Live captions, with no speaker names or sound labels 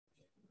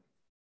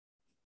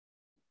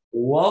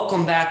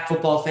Welcome back,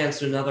 football fans,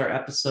 to another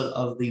episode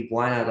of the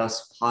Why Not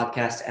Us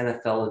podcast,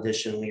 NFL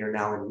edition. We are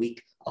now in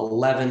week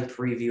 11,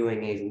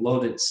 previewing a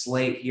loaded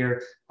slate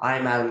here.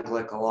 I'm Adam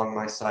Glick. Along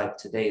my side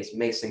today is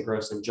Mason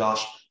Gross and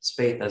Josh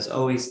Spaeth. As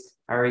always,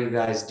 how are you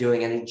guys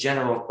doing? Any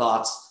general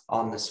thoughts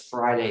on this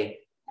Friday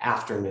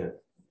afternoon?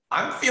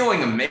 I'm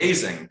feeling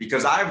amazing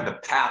because I have the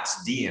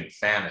Pats D in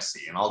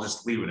fantasy, and I'll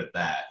just leave it at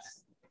that.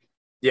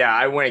 Yeah,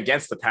 I went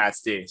against the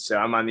Pats D, so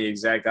I'm on the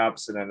exact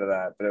opposite end of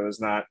that, but it was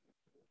not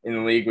in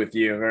the league with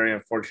you. Very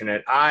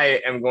unfortunate.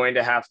 I am going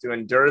to have to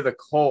endure the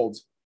cold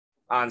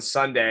on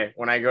Sunday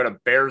when I go to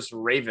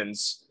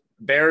Bears-Ravens.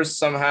 Bears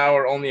somehow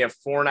are only a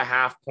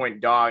 4.5-point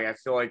dog. I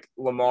feel like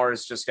Lamar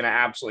is just going to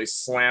absolutely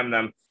slam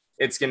them.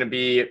 It's going to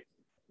be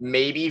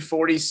maybe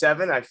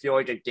 47. I feel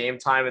like at game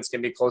time, it's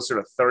going to be closer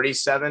to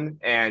 37.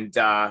 And it's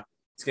going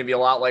to be a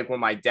lot like when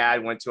my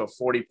dad went to a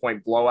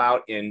 40-point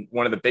blowout in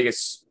one of the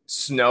biggest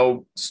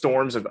snow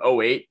storms of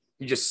 '08.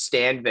 You just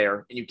stand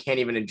there and you can't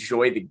even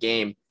enjoy the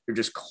game. You're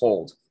just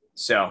cold.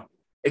 So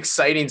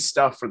exciting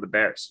stuff for the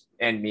Bears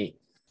and me.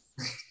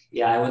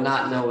 Yeah, I would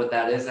not know what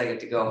that is. I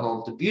get to go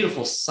home to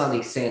beautiful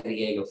sunny San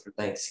Diego for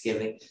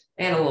Thanksgiving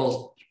and a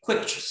little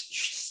quick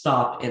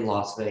stop in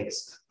Las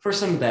Vegas for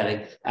some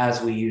betting,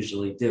 as we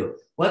usually do.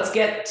 Let's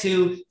get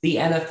to the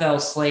NFL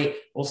slate.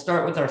 We'll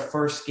start with our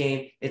first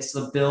game. It's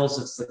the Bills.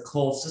 It's the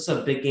Colts. This is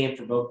a big game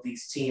for both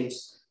these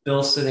teams.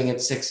 Bills sitting at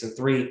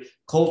 6-3.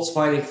 Colts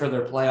fighting for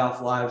their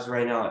playoff lives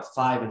right now at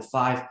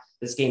 5-5.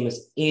 This game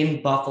is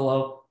in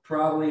Buffalo. It's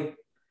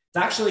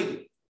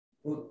going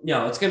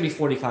to be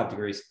 45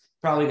 degrees.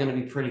 Probably going to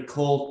be pretty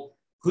cold.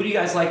 Who do you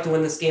guys like to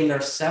win this game? They're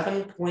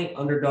 7-point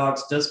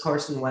underdogs. Does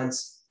Carson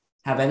Wentz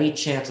have any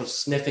chance of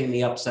sniffing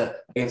the upset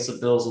against the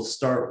Bills? We'll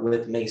start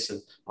with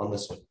Mason on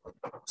this one.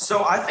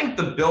 So I think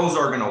the Bills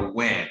are going to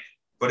win,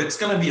 but it's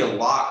going to be a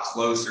lot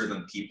closer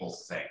than people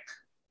think.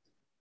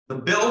 The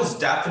Bills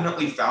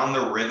definitely found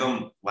their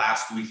rhythm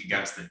last week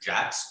against the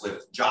Jets,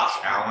 with Josh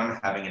Allen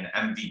having an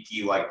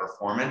MVP-like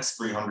performance,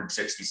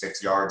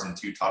 366 yards and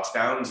 2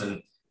 touchdowns,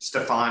 and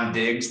Stephon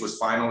Diggs was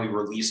finally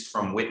released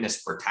from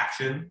witness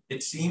protection,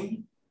 it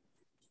seemed.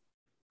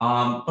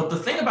 But the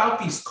thing about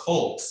these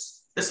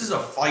Colts, this is a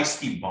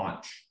feisty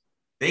bunch.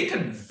 They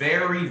could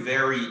very,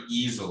 very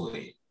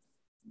easily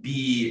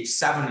be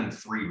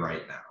 7-3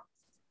 right now.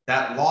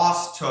 That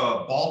loss to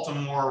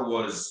Baltimore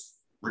was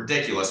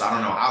ridiculous. I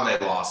don't know how they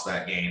lost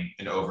that game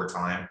in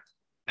overtime.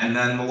 And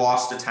then the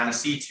loss to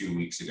Tennessee 2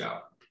 weeks ago.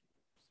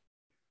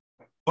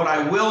 But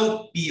I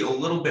will be a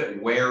little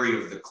bit wary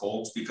of the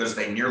Colts because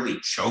they nearly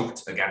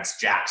choked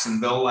against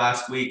Jacksonville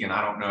last week, and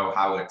I don't know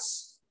how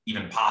it's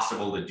even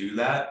possible to do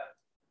that.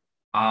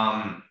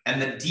 And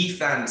the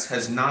defense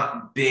has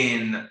not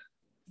been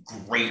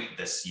great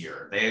this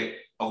year. They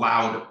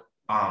allowed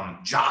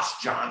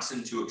Josh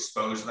Johnson to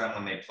expose them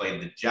when they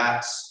played the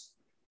Jets.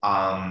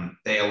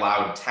 They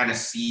allowed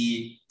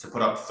Tennessee to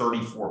put up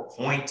 34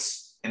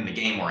 points in the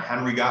game where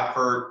Henry got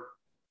hurt.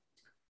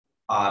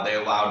 They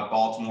allowed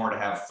Baltimore to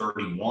have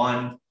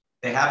 31.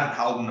 They haven't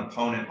held an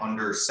opponent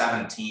under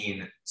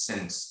 17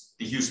 since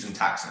the Houston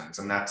Texans,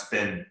 and that's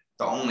been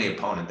the only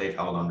opponent they've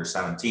held under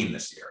 17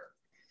 this year.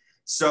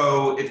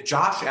 So if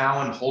Josh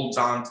Allen holds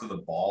on to the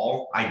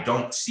ball, I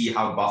don't see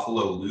how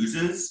Buffalo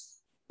loses,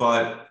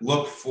 but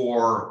look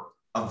for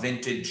a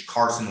vintage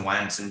Carson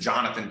Wentz and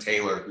Jonathan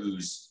Taylor,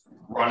 who's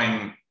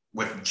running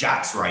with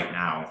Jets right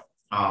now.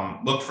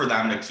 Look for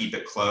them to keep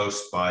it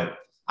close, but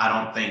I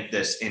don't think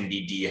this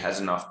Indy D has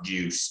enough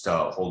juice to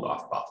hold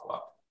off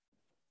Buffalo.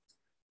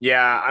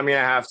 Yeah, I'm going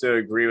to have to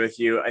agree with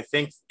you. I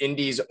think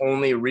Indy's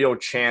only real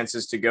chance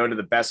is to go to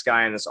the best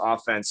guy in this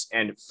offense.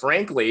 And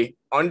frankly,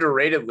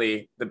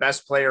 underratedly, the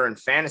best player in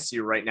fantasy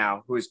right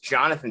now, who is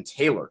Jonathan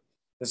Taylor.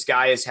 This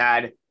guy has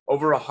had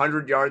over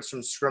 100 yards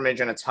from scrimmage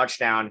and a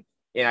touchdown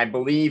in, I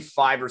believe,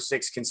 5 or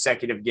 6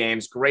 consecutive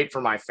games. Great for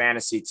my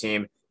fantasy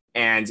team.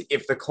 And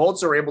if the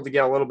Colts are able to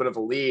get a little bit of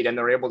a lead and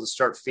they're able to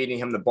start feeding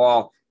him the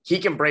ball, he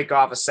can break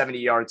off a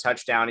 70-yard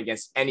touchdown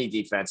against any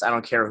defense. I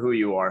don't care who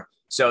you are.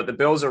 So the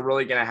Bills are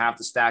really going to have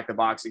to stack the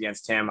box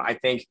against him. I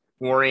think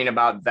worrying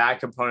about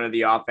that component of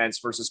the offense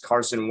versus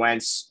Carson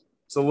Wentz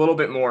is a little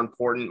bit more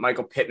important.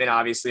 Michael Pittman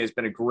obviously has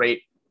been a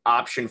great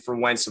option for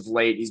Wentz of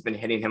late. He's been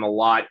hitting him a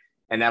lot,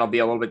 and that'll be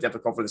a little bit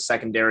difficult for the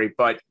secondary.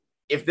 But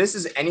if this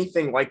is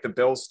anything like the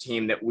Bills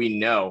team that we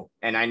know,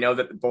 and I know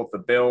that both the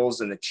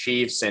Bills and the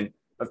Chiefs and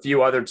a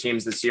few other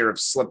teams this year have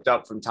slipped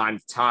up from time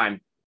to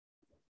time,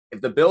 if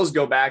the Bills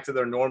go back to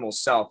their normal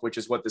self, which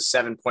is what the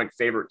 7-point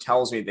favorite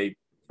tells me they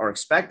are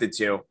expected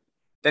to,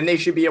 then they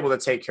should be able to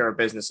take care of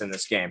business in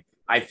this game.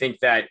 I think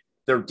that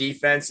their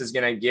defense is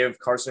going to give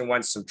Carson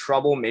Wentz some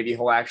trouble. Maybe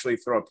he'll actually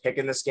throw a pick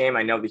in this game.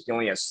 I know that he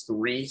only has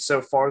 3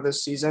 so far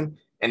this season.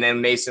 And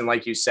then Mason,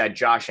 like you said,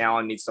 Josh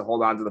Allen needs to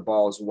hold on to the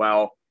ball as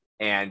well.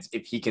 And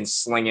if he can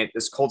sling it,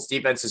 this Colts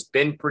defense has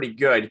been pretty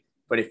good,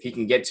 but if he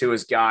can get to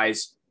his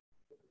guys,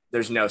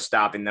 there's no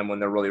stopping them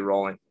when they're really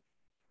rolling.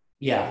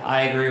 Yeah,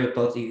 I agree with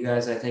both of you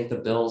guys. I think the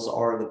Bills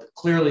are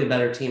clearly the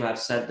better team. I've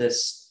said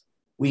this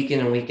week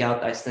in and week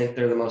out. I think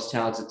they're the most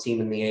talented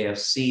team in the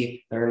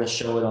AFC. They're going to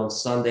show it on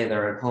Sunday.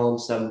 They're at home,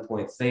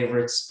 7-point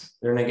favorites.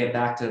 They're going to get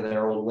back to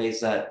their old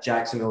ways. That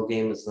Jacksonville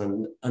game is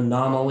an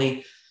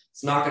anomaly.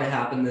 It's not going to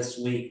happen this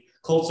week.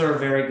 Colts are a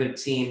very good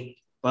team,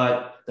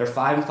 but they're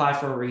 5-5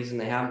 for a reason.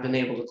 They haven't been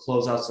able to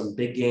close out some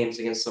big games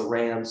against the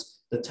Rams,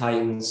 the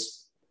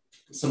Titans,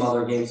 some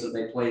other games that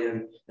they played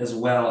in as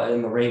well,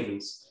 and the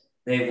Ravens.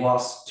 They've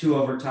lost 2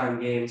 overtime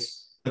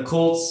games. The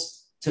Colts,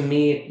 to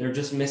me, they're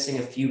just missing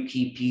a few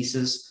key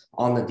pieces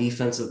on the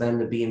defensive end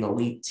to be an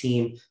elite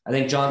team. I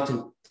think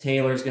Jonathan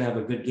Taylor's going to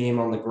have a good game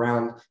on the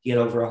ground. He had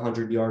over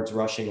 100 yards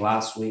rushing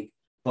last week,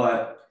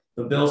 but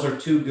the Bills are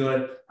too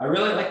good. I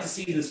really like to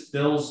see this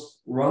Bills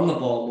run the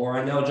ball more.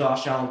 I know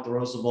Josh Allen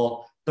throws the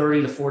ball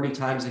 30 to 40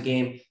 times a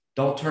game.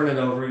 Don't turn it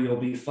over. You'll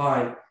be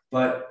fine.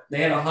 But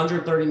they had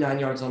 139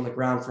 yards on the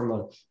ground from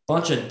a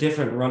bunch of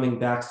different running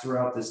backs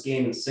throughout this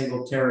game. And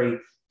Singletary,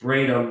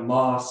 Breda,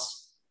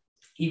 Moss,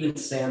 even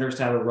Sanders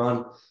had a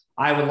run.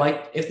 I would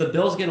like, if the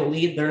Bills get a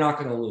lead, they're not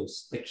going to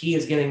lose. The key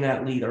is getting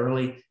that lead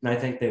early, and I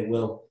think they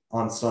will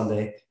on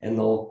Sunday, and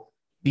they'll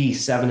be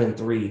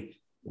 7-3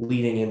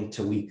 leading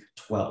into week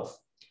 12.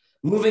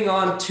 Moving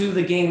on to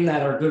the game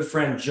that our good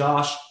friend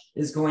Josh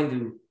is going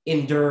to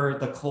endure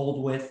the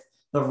cold with,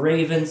 the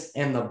Ravens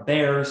and the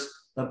Bears.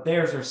 The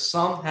Bears are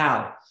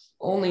somehow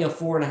only a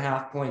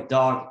 4.5-point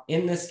dog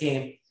in this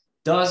game.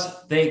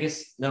 Does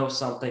Vegas know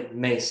something,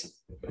 Mason?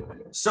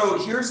 So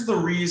here's the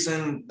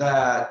reason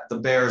that the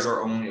Bears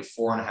are only a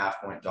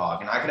 4.5-point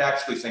dog, and I could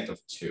actually think of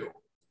 2.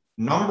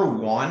 Number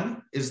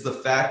 1 is the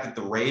fact that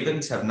the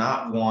Ravens have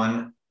not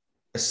won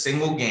a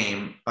single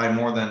game by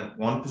more than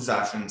 1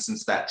 possession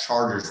since that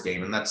Chargers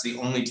game, and that's the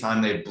only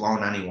time they've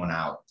blown anyone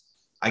out.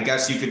 I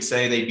guess you could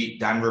say they beat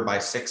Denver by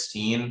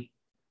 16,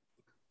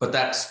 but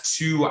that's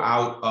 2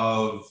 out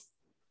of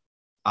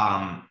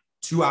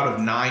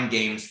 9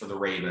 games for the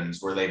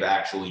Ravens where they've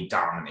actually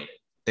dominated.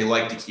 They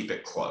like to keep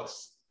it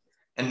close.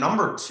 And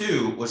number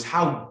 2 was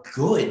how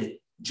good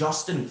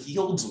Justin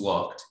Fields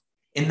looked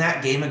in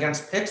that game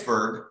against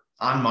Pittsburgh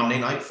on Monday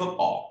Night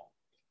Football.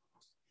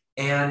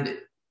 And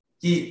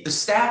the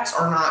stats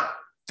are not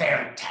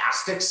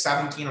fantastic,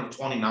 17 of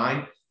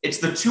 29. It's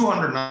the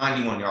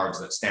 291 yards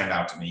that stand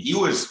out to me. He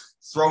was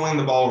throwing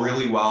the ball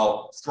really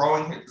well,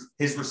 throwing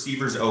his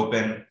receivers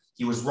open.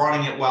 He was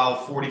running it well,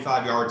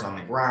 45 yards on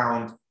the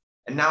ground.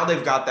 And now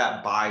they've got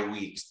that bye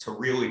week to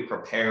really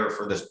prepare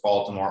for this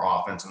Baltimore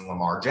offense and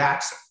Lamar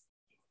Jackson.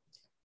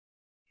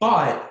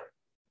 But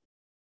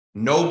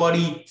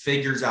nobody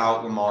figures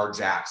out Lamar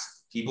Jackson.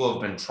 People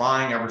have been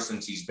trying ever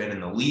since he's been in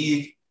the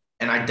league.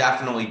 And I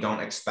definitely don't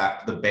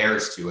expect the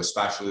Bears to,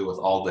 especially with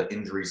all the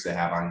injuries they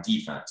have on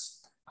defense.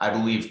 I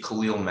believe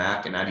Khalil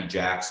Mack and Eddie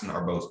Jackson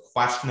are both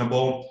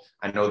questionable.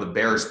 I know the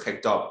Bears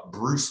picked up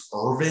Bruce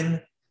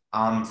Irvin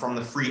from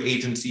the free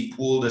agency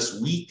pool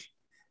this week,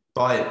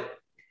 but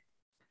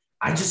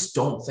I just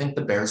don't think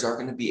the Bears are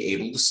going to be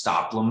able to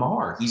stop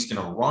Lamar. He's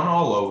going to run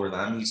all over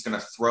them. He's going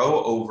to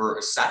throw over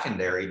a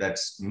secondary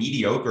that's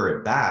mediocre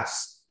at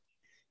best.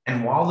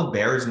 And while the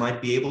Bears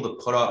might be able to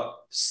put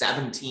up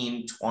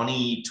 17,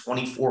 20,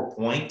 24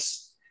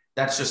 points,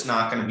 that's just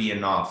not going to be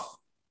enough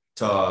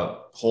to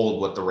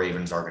hold what the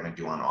Ravens are going to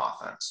do on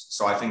offense.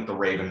 So I think the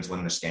Ravens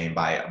win this game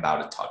by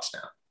about a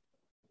touchdown.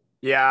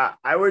 Yeah,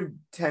 I would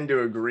tend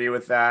to agree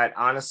with that.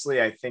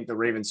 Honestly, I think the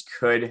Ravens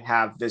could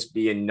have this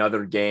be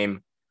another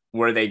game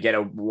where they get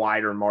a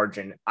wider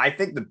margin. I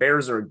think the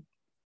Bears are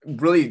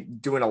really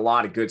doing a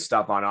lot of good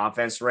stuff on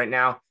offense right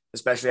now,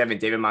 especially having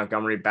David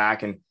Montgomery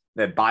back, and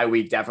the bye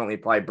week definitely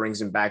probably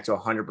brings him back to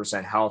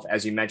 100% health.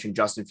 As you mentioned,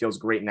 Justin Fields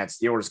great in that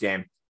Steelers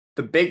game.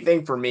 The big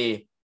thing for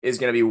me is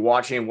going to be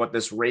watching what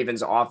this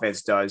Ravens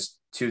offense does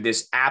to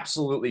this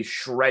absolutely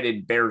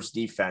shredded Bears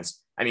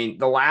defense. I mean,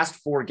 the last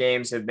 4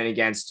 games have been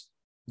against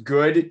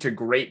good to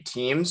great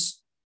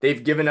teams.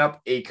 They've given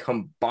up a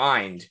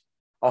combined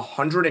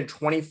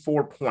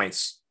 124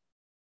 points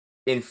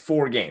in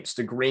 4 games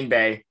to Green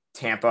Bay,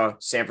 Tampa,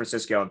 San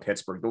Francisco, and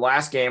Pittsburgh. The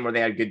last game where they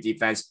had good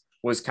defense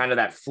was kind of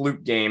that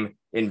fluke game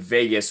in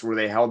Vegas where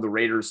they held the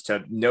Raiders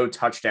to no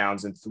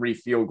touchdowns and 3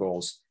 field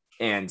goals.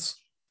 And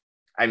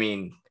I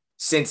mean,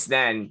 since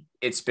then,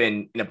 it's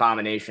been an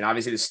abomination.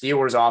 Obviously, the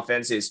Steelers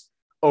offense is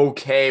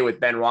okay with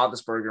Ben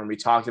Roethlisberger, and we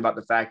talked about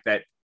the fact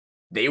that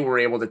they were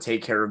able to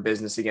take care of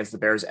business against the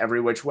Bears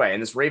every which way.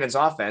 And this Ravens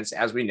offense,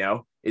 as we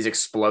know, is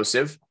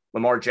explosive.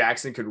 Lamar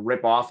Jackson could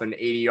rip off an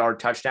 80-yard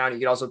touchdown. He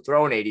could also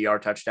throw an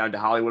 80-yard touchdown to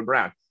Hollywood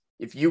Brown.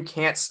 If you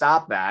can't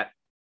stop that,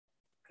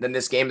 then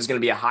this game is going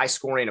to be a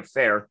high-scoring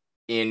affair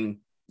in,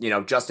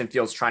 Justin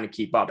Fields trying to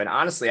keep up. And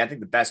honestly, I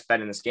think the best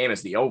bet in this game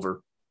is the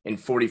over in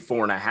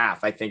 44.5.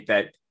 I think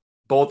that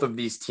both of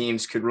these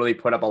teams could really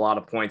put up a lot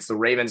of points. The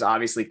Ravens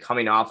obviously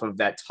coming off of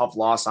that tough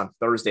loss on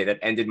Thursday that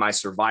ended my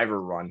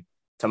survivor run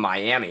to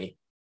Miami.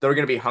 They're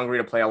going to be hungry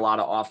to play a lot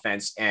of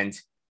offense. And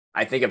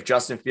I think if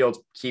Justin Fields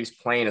keeps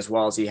playing as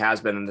well as he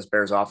has been, then this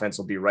Bears offense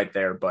will be right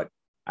there. But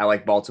I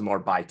like Baltimore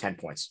by 10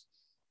 points.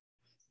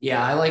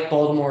 Yeah, I like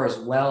Baltimore as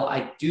well.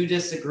 I do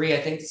disagree. I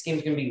think this game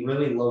is going to be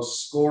really low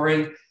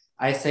scoring.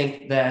 I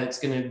think that it's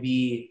going to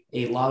be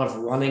a lot of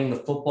running the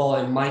football.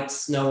 It might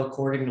snow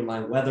according to my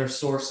weather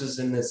sources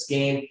in this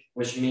game,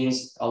 which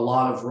means a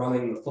lot of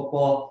running the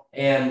football.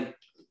 And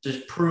to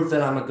prove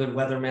that I'm a good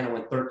weatherman, I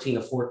went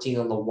 13-14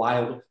 on the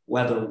Wild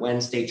Weather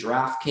Wednesday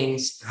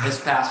DraftKings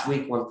this past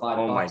week, won $5.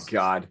 Oh my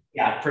God.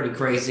 Yeah, pretty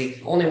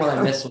crazy. Only one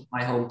I missed was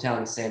my hometown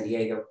in San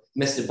Diego.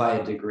 Missed it by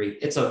a degree.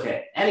 It's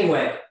okay.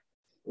 Anyway,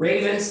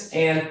 Ravens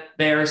and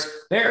Bears.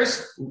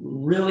 Bears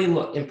really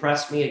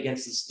impressed me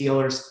against the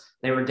Steelers.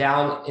 They were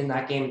down in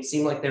that game. It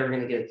seemed like they were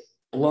going to get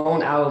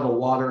blown out of the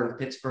water in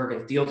Pittsburgh,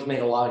 and Fields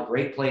made a lot of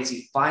great plays.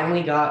 He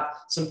finally got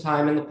some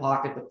time in the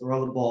pocket to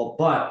throw the ball,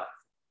 but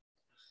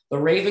the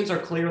Ravens are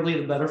clearly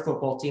the better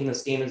football team.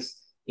 This game is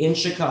in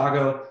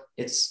Chicago.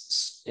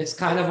 It's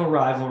kind of a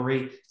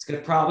rivalry.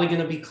 It's probably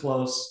going to be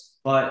close,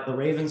 but the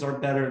Ravens are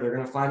better. They're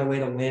going to find a way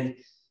to win.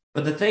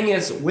 But the thing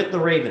is, with the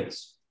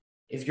Ravens,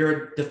 if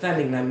you're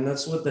defending them, and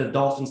that's what the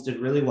Dolphins did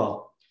really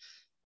well,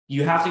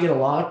 you have to get a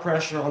lot of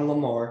pressure on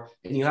Lamar,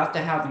 and you have to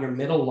have your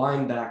middle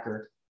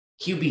linebacker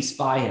QB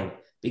spy him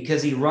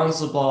because he runs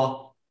the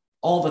ball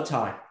all the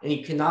time, and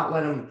you cannot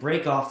let him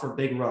break off for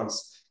big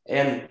runs.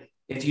 And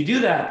if you do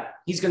that,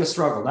 he's going to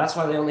struggle. That's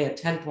why they only had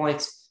 10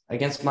 points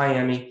against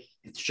Miami.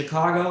 If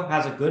Chicago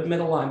has a good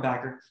middle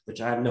linebacker, which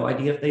I have no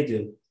idea if they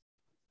do,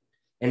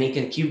 and he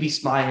can QB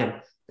spy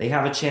him, they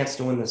have a chance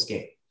to win this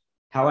game.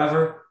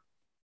 However,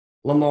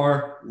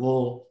 Lamar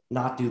will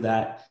not do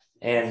that,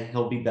 and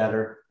he'll be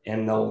better,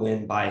 and they'll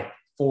win by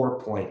 4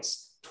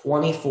 points.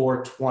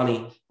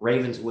 24-20,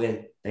 Ravens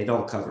win. They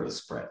don't cover the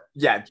spread.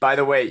 Yeah, by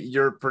the way,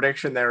 your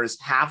prediction there is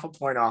half a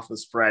point off the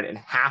spread and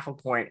half a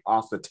point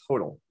off the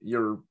total.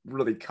 You're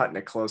really cutting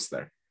it close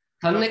there.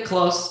 Cutting it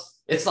close.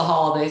 It's the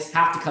holidays.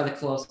 Have to cut it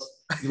close.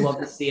 You love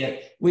to see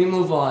it. We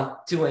move on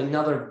to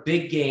another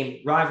big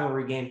game,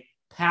 rivalry game.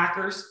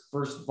 Packers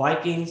versus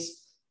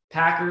Vikings.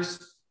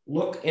 Packers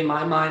look, in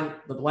my mind,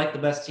 like the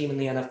best team in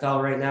the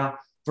NFL right now.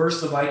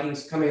 Versus the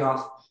Vikings coming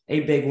off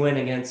a big win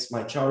against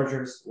my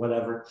Chargers,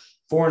 whatever.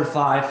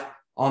 4-5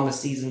 on the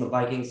season, the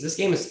Vikings. This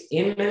game is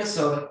in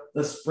Minnesota.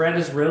 The spread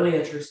is really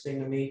interesting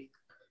to me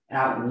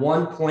at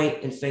 1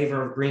 point in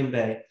favor of Green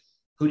Bay.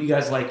 Who do you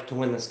guys like to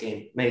win this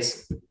game?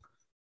 Mason.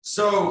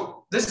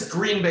 So this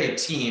Green Bay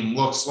team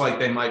looks like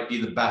they might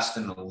be the best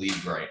in the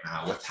league right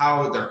now with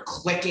how they're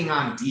clicking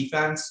on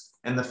defense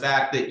and the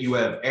fact that you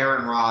have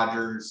Aaron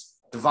Rodgers,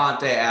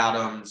 Devontae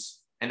Adams,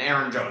 and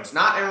Aaron Jones.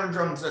 Not Aaron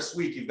Jones this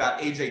week. You've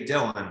got A.J.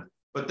 Dillon,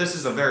 but this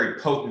is a very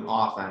potent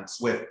offense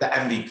with the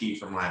MVP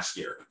from last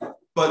year.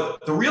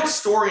 But the real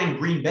story in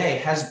Green Bay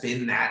has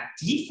been that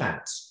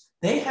defense.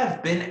 They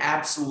have been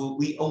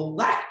absolutely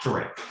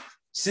electric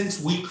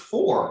since week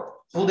 4,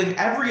 holding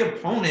every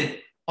opponent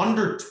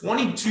under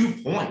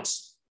 22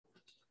 points,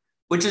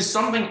 which is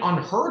something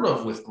unheard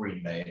of with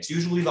Green Bay. It's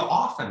usually the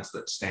offense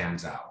that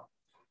stands out.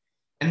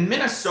 And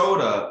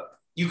Minnesota,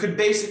 you could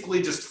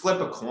basically just flip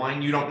a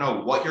coin. You don't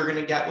know what you're going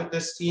to get with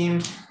this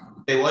team.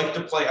 They like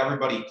to play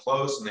everybody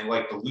close, and they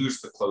like to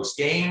lose the close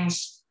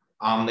games.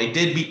 They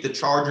did beat the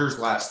Chargers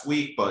last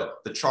week, but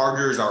the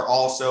Chargers are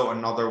also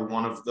another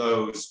one of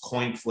those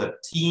coin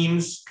flip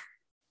teams.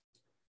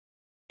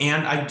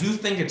 And I do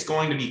think it's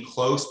going to be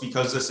close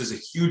because this is a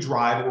huge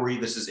rivalry.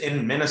 This is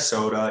in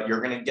Minnesota.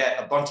 You're going to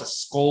get a bunch of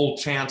skull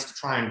chants to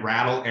try and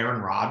rattle Aaron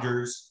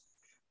Rodgers.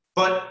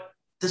 But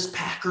this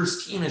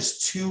Packers team is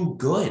too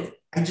good.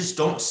 I just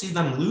don't see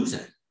them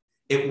losing.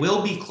 It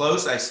will be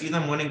close. I see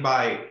them winning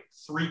by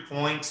 3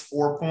 points,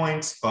 4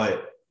 points,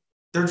 but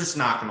they're just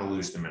not going to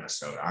lose to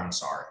Minnesota. I'm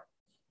sorry.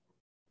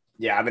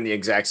 Yeah, I'm in the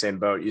exact same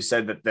boat. You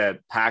said that the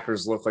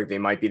Packers look like they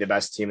might be the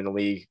best team in the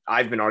league.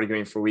 I've been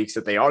arguing for weeks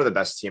that they are the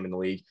best team in the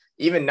league,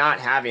 even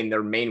not having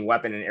their main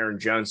weapon in Aaron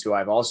Jones, who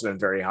I've also been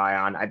very high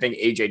on. I think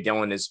A.J.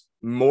 Dillon is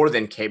more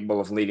than capable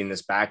of leading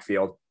this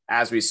backfield,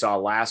 as we saw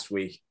last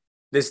week.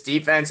 This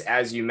defense,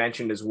 as you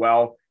mentioned as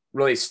well,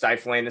 really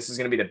stifling. This is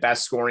going to be the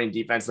best scoring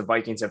defense the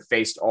Vikings have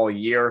faced all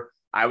year.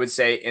 I would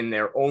say in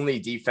their only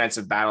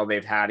defensive battle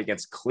they've had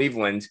against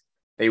Cleveland,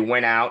 they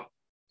went out,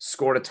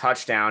 scored a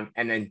touchdown,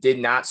 and then did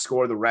not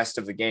score the rest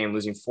of the game,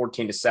 losing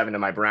 14-7 to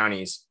my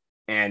Brownies.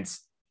 And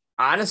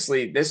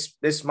honestly,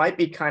 this might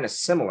be kind of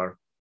similar.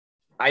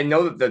 I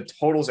know that the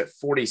total's at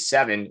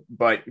 47,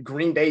 but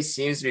Green Bay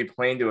seems to be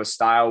playing to a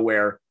style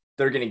where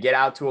they're going to get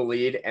out to a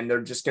lead and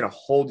they're just going to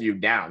hold you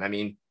down. I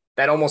mean,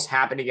 that almost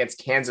happened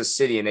against Kansas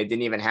City, and they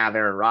didn't even have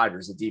Aaron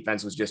Rodgers. The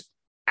defense was just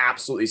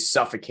absolutely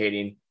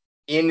suffocating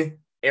in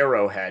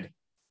Arrowhead.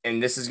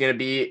 And this is going to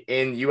be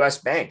in US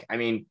Bank. I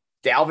mean,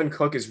 Dalvin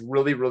Cook is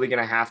really, really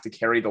going to have to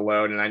carry the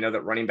load. And I know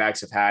that running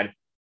backs have had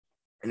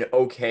an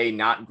okay,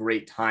 not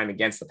great time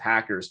against the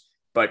Packers,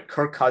 but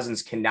Kirk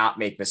Cousins cannot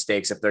make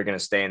mistakes if they're going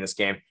to stay in this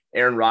game.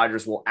 Aaron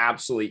Rodgers will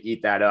absolutely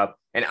eat that up.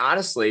 And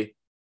honestly,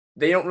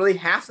 they don't really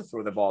have to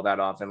throw the ball that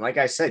often. Like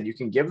I said, you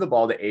can give the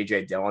ball to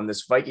A.J. Dillon.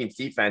 This Vikings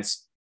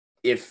defense,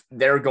 if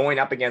they're going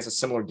up against a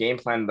similar game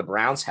plan the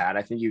Browns had,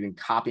 I think you can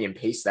copy and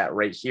paste that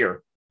right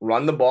here.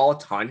 Run the ball a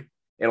ton.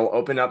 It'll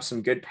open up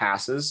some good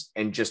passes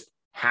and just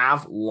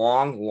have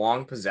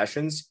long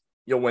possessions.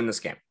 You'll win this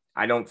game.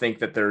 I don't think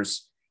that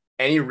there's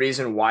any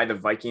reason why the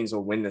Vikings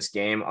will win this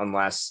game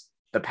unless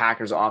the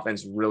Packers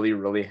offense really,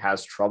 really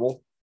has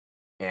trouble.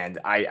 And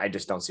I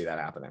just don't see that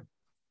happening.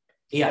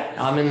 Yeah,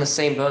 I'm in the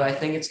same boat. I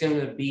think it's going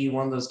to be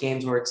one of those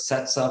games where it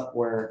sets up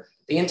where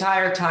the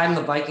entire time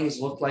the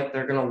Vikings look like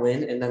they're going to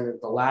win. And then at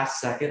the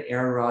last second,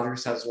 Aaron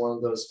Rodgers has one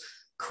of those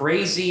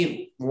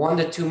crazy 1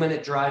 to 2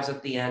 minute drives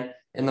at the end,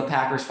 and the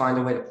Packers find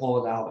a way to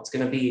pull it out. It's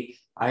going to be,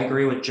 I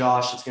agree with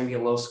Josh, it's going to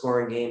be a low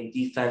scoring game,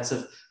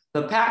 defensive.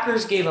 The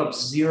Packers gave up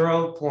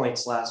 0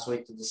 points last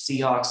week to the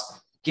Seahawks.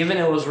 Given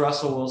it was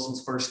Russell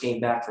Wilson's first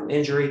game back from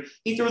injury,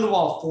 he threw the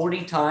ball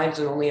 40 times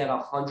and only had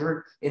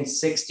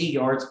 160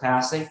 yards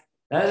passing.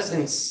 That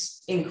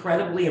is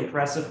incredibly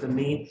impressive to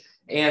me.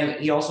 And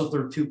he also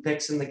threw 2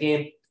 picks in the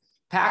game.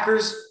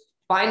 Packers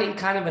finding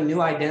kind of a new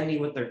identity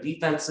with their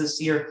defense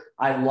this year.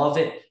 I love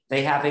it.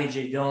 They have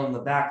A.J. Dillon in the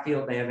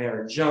backfield. They have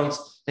Aaron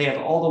Jones. They have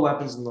all the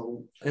weapons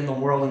in the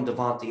world, and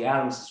Devontae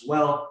Adams as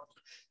well.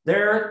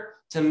 They're,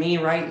 to me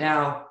right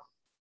now,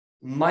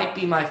 might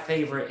be my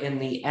favorite in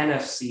the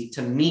NFC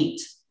to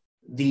meet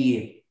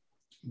the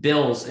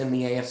Bills in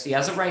the AFC.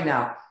 As of right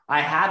now,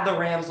 I had the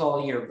Rams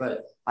all year,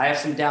 but I have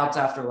some doubts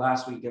after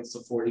last week against the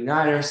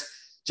 49ers.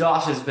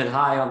 Josh has been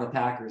high on the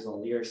Packers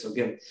all year, so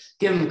give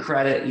him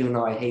credit, even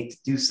though I hate to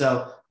do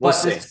so. We'll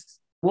see.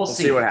 We'll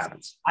see what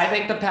happens. I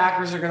think the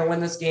Packers are going to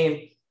win this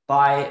game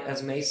by,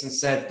 as Mason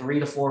said, 3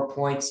 to 4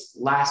 points.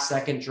 Last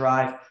second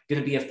drive,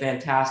 going to be a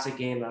fantastic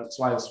game. That's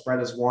why the spread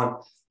is 1.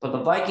 But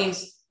the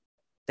Vikings,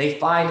 they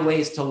find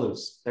ways to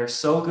lose. They're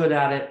so good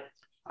at it.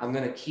 I'm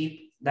going to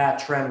keep that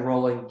trend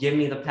rolling. Give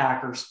me the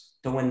Packers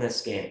to win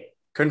this game.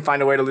 Couldn't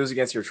find a way to lose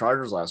against your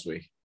Chargers last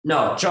week.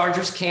 No,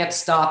 Chargers can't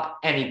stop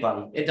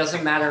anybody. It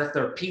doesn't matter if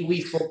they're Pee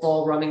Wee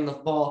football running the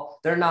ball.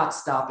 They're not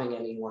stopping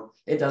anyone.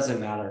 It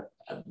doesn't matter.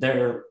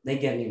 They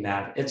get me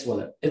mad. It's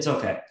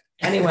okay.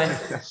 Anyway,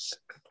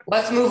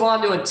 let's move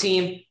on to a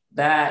team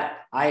that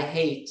I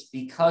hate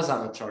because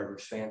I'm a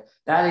Chargers fan.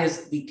 That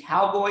is the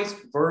Cowboys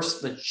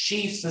versus the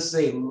Chiefs. This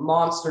is a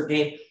monster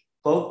game.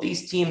 Both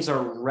these teams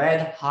are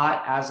red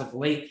hot as of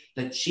late.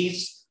 The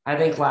Chiefs, I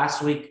think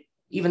last week,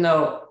 even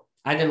though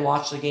I didn't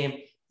watch the game,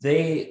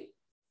 they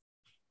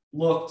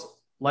looked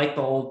like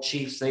the old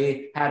Chiefs.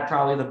 They had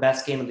probably the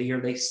best game of the year.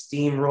 They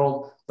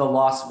steamrolled the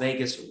Las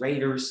Vegas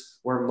Raiders,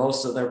 where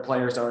most of their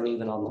players aren't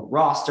even on the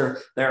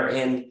roster. They're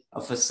in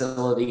a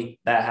facility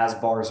that has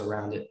bars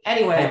around it.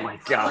 Anyway. Oh, my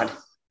God.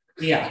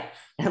 Yeah.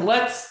 And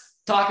let's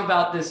talk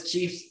about this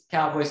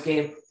Chiefs-Cowboys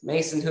game.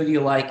 Mason, who do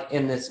you like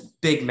in this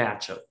big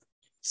matchup?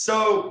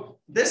 So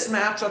this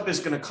matchup is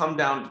going to come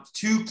down to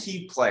 2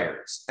 key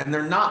players, and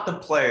they're not the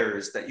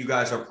players that you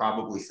guys are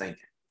probably thinking.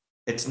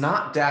 It's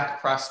not Dak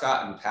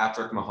Prescott and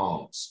Patrick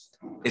Mahomes.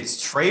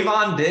 It's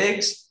Trayvon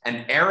Diggs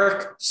and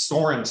Eric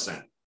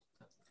Sorensen.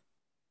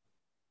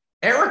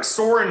 Eric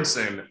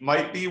Sorensen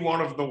might be one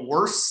of the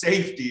worst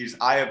safeties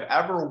I have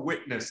ever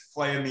witnessed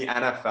play in the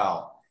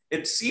NFL.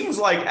 It seems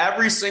like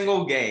every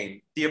single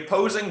game, the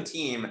opposing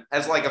team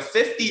has like a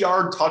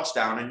 50-yard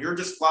touchdown, and you're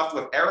just left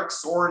with Eric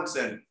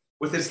Sorensen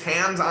with his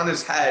hands on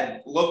his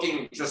head,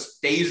 looking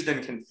just dazed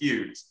and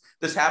confused.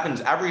 This happens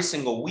every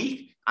single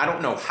week. I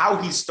don't know how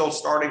he's still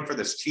starting for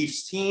this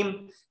Chiefs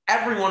team.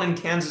 Everyone in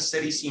Kansas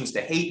City seems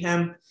to hate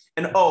him.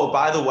 And oh,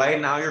 by the way,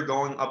 now you're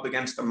going up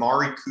against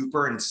Amari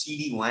Cooper and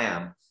CeeDee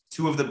Lamb,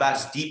 2 of the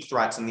best deep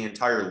threats in the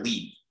entire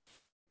league.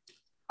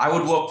 I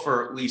would look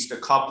for at least a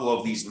couple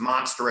of these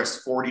monstrous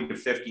 40 to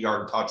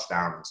 50-yard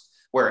touchdowns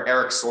where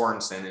Eric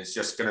Sorensen is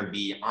just going to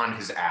be on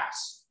his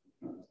ass.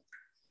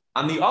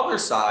 On the other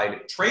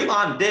side,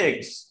 Trayvon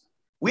Diggs,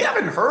 we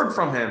haven't heard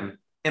from him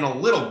in a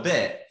little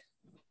bit.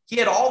 He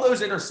had all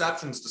those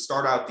interceptions to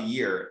start out the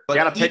year. But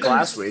he got a pick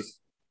last week.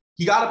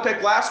 He got a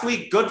pick last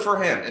week. Good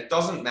for him. It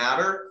doesn't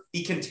matter.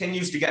 He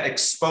continues to get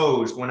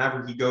exposed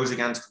whenever he goes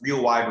against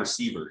real wide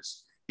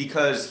receivers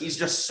because he's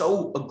just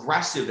so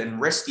aggressive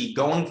and risky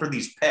going for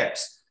these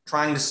picks,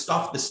 trying to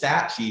stuff the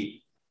stat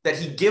sheet that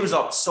he gives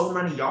up so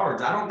many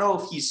yards. I don't know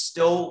if he's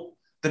still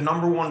the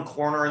number 1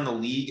 corner in the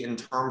league in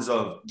terms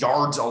of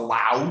yards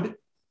allowed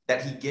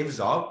that he gives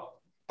up,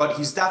 but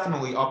he's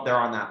definitely up there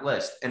on that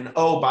list. And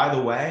oh, by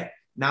the way,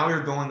 now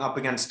you're going up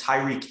against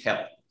Tyreek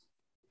Hill.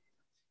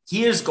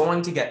 He is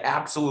going to get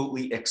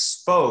absolutely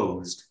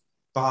exposed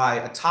by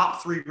a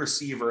top 3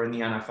 receiver in the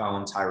NFL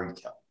in Tyreek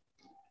Hill.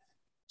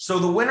 So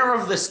the winner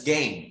of this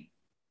game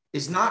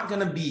is not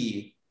going to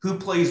be who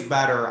plays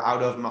better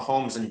out of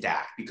Mahomes and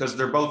Dak because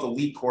they're both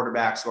elite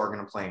quarterbacks who are going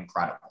to play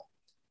incredible.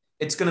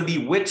 It's going to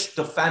be which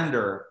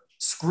defender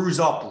screws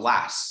up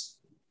less.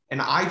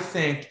 And I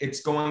think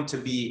it's going to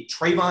be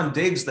Trayvon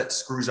Diggs that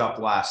screws up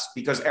less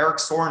because Eric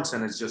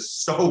Sorensen is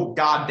just so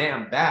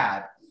goddamn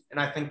bad. And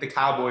I think the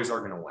Cowboys are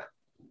going to win.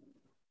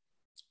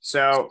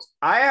 So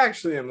I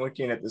actually am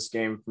looking at this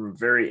game from a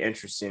very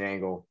interesting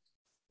angle.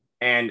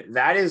 And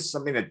that is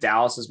something that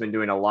Dallas has been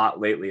doing a lot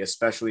lately,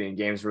 especially in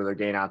games where they're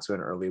getting out to an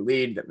early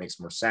lead. That makes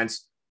more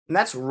sense. And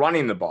that's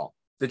running the ball.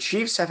 The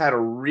Chiefs have had a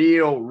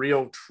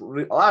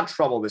lot of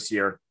trouble this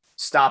year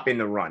stopping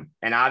the run.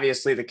 And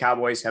obviously the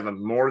Cowboys have a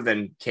more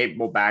than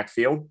capable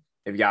backfield.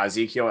 They've got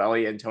Ezekiel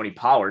Elliott and Tony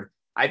Pollard.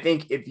 I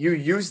think if you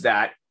use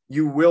that,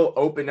 you will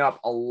open up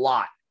a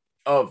lot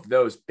of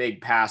those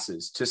big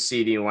passes to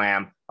CeeDee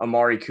Lamb,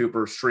 Amari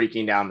Cooper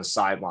streaking down the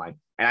sideline.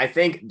 And I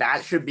think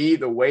that should be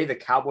the way the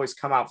Cowboys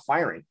come out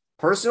firing.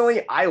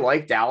 Personally, I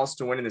like Dallas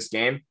to win in this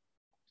game.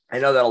 I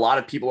know that a lot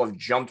of people have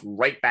jumped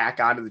right back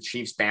onto the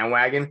Chiefs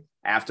bandwagon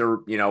after,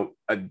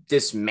 a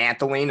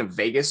dismantling of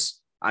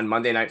Vegas on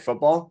Sunday Night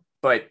Football.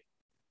 But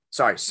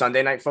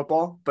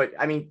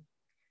I mean,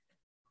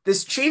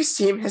 this Chiefs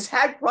team has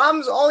had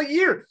problems all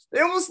year.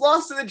 They almost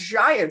lost to the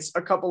Giants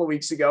a couple of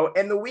weeks ago.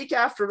 And the week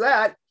after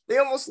that, they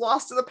almost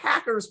lost to the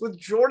Packers with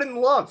Jordan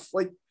Love.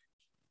 Like,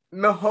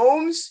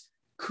 Mahomes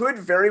could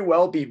very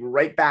well be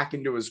right back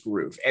into his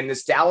groove. And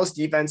this Dallas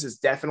defense is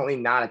definitely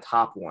not a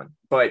top one.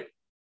 But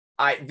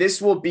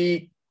this will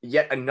be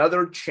yet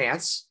another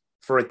chance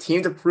for a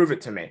team to prove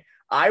it to me.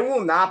 I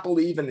will not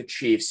believe in the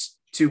Chiefs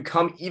to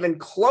come even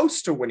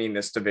close to winning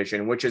this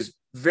division, which is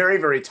very,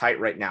 very tight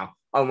right now,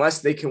 unless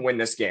they can win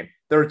this game.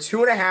 They're a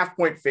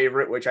 2.5-point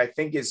favorite, which I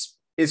think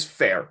is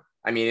fair.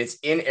 I mean, it's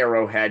in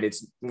Arrowhead.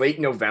 It's late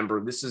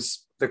November. This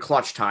is the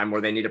clutch time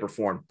where they need to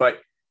perform. But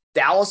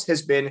Dallas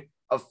has been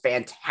a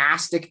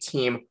fantastic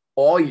team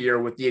all year,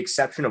 with the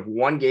exception of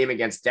one game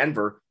against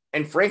Denver.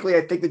 And frankly,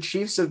 I think the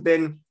Chiefs have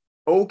been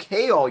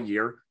okay all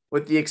year,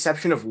 with the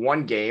exception of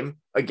one game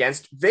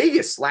against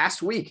Vegas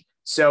last week.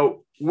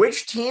 So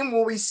which team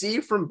will we see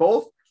from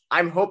both?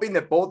 I'm hoping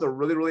that both are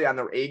really, really on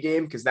their A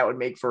game, because that would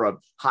make for a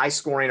high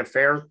scoring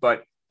affair.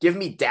 But give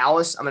me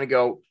Dallas. I'm going to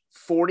go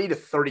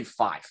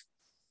 40-35.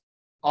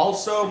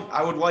 Also,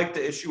 I would like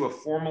to issue a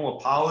formal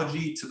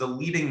apology to the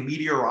leading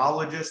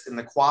meteorologist in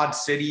the Quad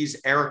Cities,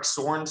 Eric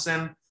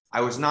Sorensen. I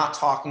was not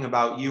talking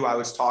about you. I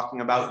was talking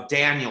about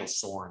Daniel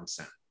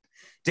Sorensen.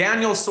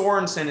 Daniel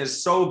Sorensen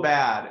is so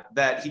bad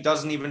that he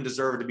doesn't even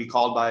deserve to be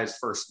called by his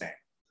first name.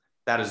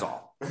 That is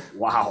all.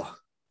 Wow.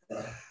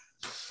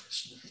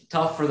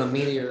 Tough for the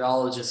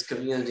meteorologist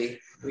community.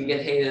 We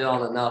get hated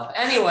on enough.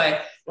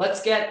 Anyway,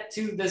 let's get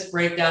to this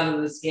breakdown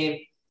of this game.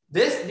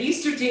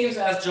 These two teams,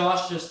 as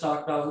Josh just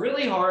talked about,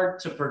 really hard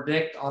to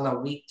predict on a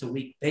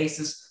week-to-week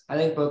basis. I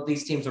think both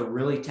these teams are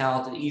really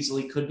talented,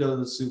 easily could go to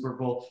the Super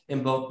Bowl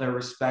in both their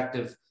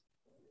respective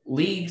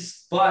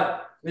leagues.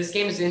 But this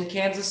game is in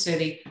Kansas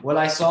City. What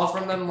I saw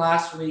from them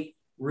last week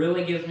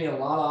really gives me a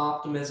lot of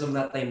optimism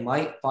that they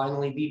might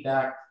finally be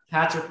back.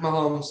 Patrick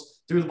Mahomes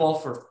threw the ball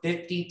for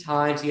 50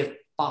 times. He had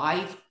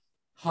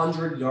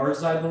 500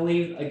 yards, I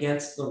believe,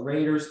 against the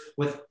Raiders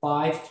with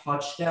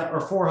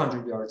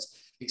 400 yards.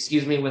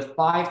 With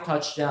 5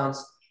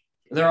 touchdowns.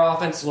 Their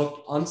offense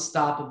looked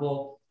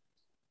unstoppable.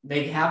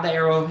 They have the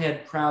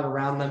Arrowhead crowd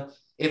around them.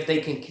 If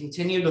they can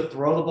continue to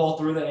throw the ball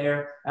through the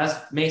air, as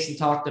Mason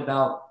talked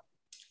about,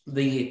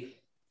 the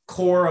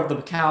core of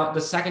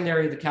the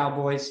secondary of the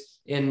Cowboys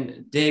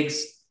in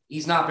Diggs,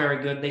 he's not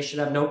very good. They should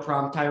have no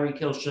problem. Tyreek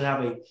Hill should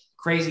have a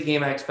crazy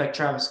game. I expect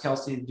Travis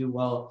Kelce to do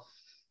well.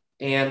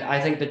 And I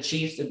think the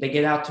Chiefs, if they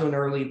get out to an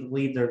early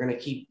lead, they're going to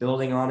keep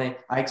building on it.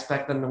 I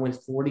expect them to win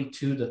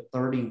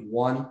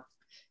 42-31.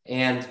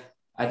 And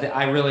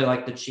I really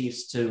like the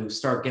Chiefs to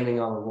start getting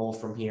on a roll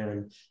from here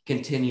and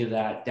continue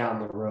that down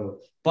the road.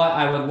 But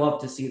I would love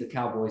to see the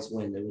Cowboys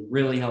win. It would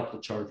really help the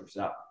Chargers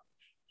out.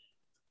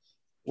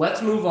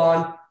 Let's move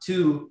on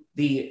to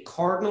the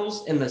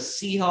Cardinals and the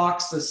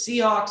Seahawks. The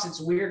Seahawks,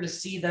 it's weird to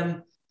see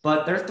them,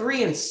 but they're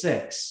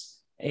 3-6.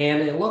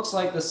 And it looks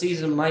like the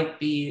season might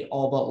be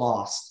all but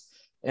lost.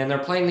 And they're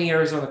playing the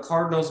Arizona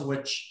Cardinals,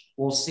 which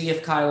we'll see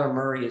if Kyler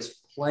Murray is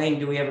playing.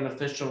 Do we have an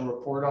official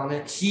report on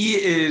it? He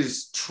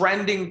is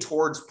trending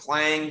towards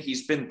playing.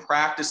 He's been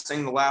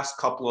practicing the last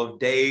couple of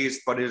days,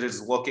 but it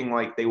is looking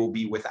like they will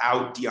be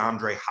without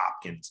DeAndre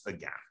Hopkins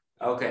again.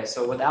 Okay,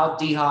 so without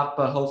D-Hop,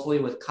 but hopefully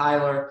with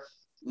Kyler,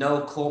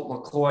 no Colt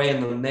McCoy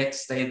in the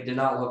mix. They did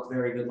not look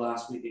very good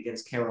last week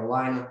against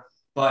Carolina.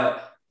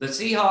 But the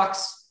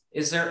Seahawks,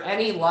 is there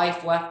any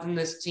life left in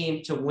this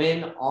team to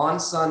win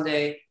on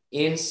Sunday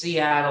in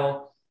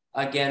Seattle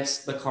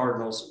against the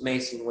Cardinals?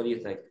 Mason, what do you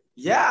think?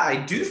 Yeah, I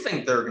do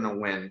think they're going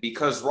to win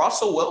because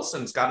Russell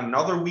Wilson's got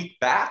another week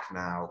back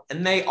now,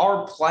 and they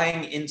are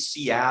playing in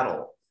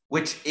Seattle,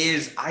 which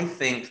is, I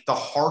think, the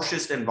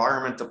harshest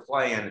environment to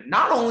play in,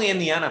 not only in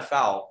the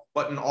NFL,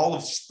 but in all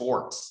of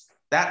sports.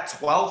 That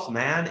 12th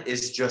man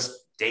is just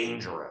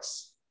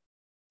dangerous.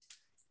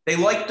 They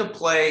like to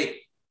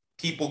play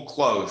people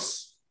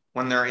close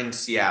when they're in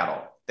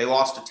Seattle. They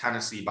lost to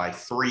Tennessee by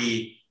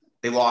 3.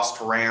 They lost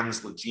to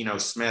Rams with Geno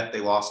Smith. They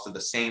lost to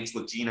the Saints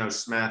with Geno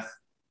Smith.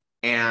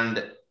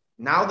 And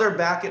now they're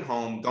back at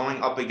home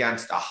going up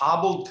against a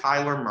hobbled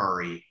Kyler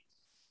Murray,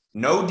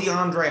 no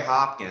DeAndre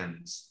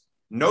Hopkins,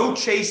 no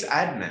Chase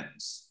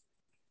Edmonds.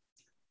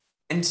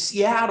 And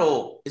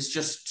Seattle is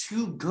just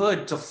too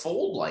good to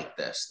fold like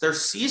this. Their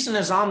season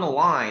is on the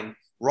line.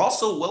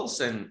 Russell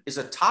Wilson is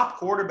a top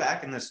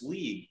quarterback in this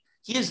league.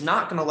 He is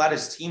not going to let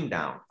his team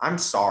down. I'm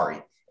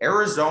sorry.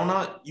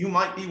 Arizona, you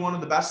might be one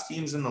of the best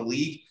teams in the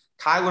league.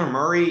 Kyler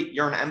Murray,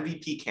 you're an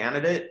MVP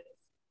candidate,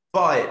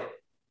 but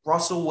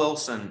Russell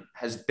Wilson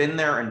has been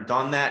there and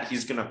done that.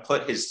 He's going to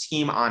put his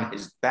team on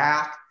his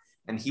back,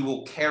 and he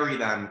will carry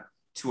them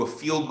to a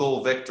field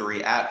goal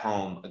victory at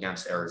home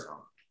against Arizona.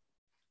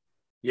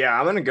 Yeah,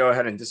 I'm going to go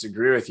ahead and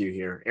disagree with you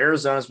here.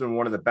 Arizona's been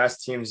one of the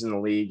best teams in the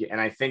league,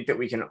 and I think that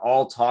we can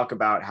all talk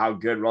about how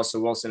good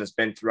Russell Wilson has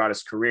been throughout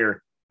his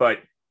career, but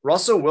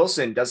Russell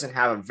Wilson doesn't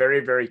have a very,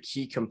 very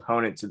key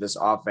component to this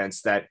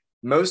offense that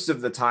most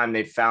of the time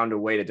they've found a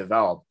way to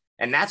develop,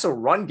 and that's a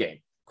run game.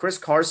 Chris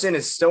Carson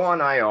is still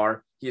on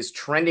IR. He is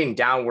trending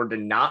downward to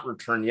not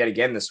return yet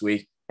again this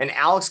week, and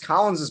Alex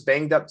Collins is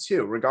banged up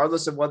too.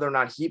 Regardless of whether or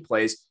not he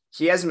plays,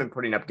 he hasn't been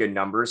putting up good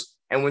numbers.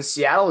 And when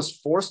Seattle is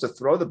forced to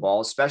throw the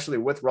ball, especially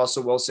with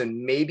Russell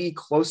Wilson, maybe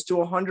close to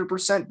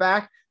 100%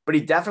 back, but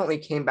he definitely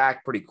came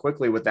back pretty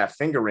quickly with that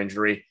finger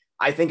injury.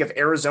 I think if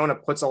Arizona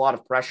puts a lot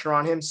of pressure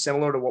on him,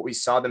 similar to what we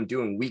saw them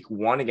do in week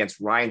 1 against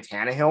Ryan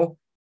Tannehill,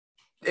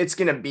 it's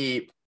going to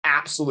be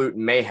absolute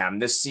mayhem.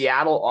 The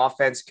Seattle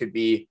offense could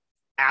be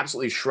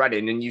absolutely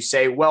shredded. And you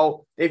say,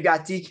 well, they've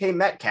got DK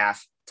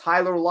Metcalf,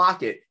 Tyler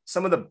Lockett,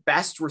 some of the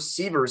best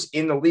receivers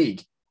in the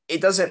league. It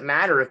doesn't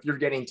matter if you're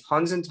getting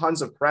tons and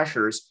tons of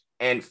pressures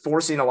and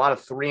forcing a lot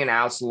of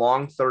 3-and-outs,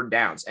 long third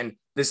downs. And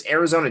this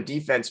Arizona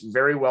defense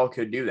very well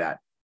could do that.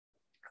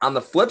 On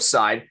the flip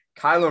side,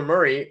 Kyler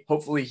Murray,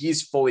 hopefully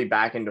he's fully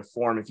back into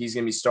form if he's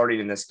going to be starting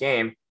in this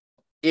game.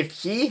 If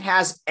he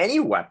has any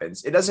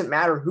weapons, it doesn't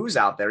matter who's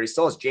out there. He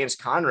still has James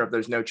Conner if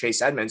there's no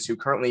Chase Edmonds, who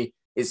currently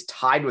is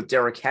tied with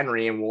Derrick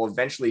Henry and will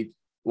eventually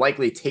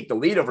likely take the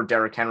lead over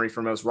Derrick Henry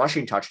for most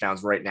rushing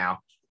touchdowns right now.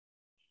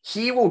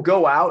 He will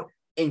go out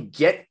and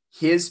get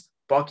his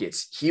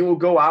buckets. He will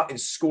go out and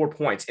score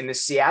points. And the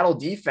Seattle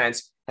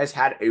defense has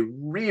had a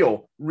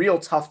real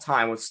tough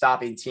time with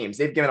stopping teams.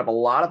 They've given up a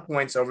lot of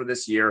points over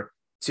this year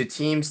to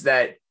teams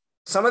that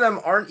some of them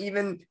aren't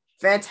even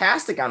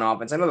fantastic on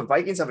offense. I know the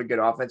Vikings have a good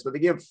offense, but they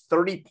give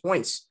 30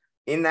 points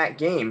in that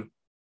game.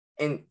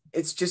 And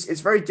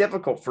it's very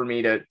difficult for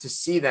me to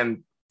see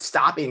them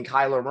stopping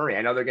Kyler Murray.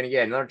 I know they're going to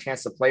get another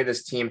chance to play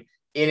this team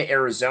in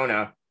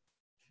Arizona.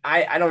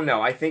 I don't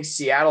know. I think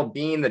Seattle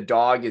being the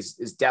dog is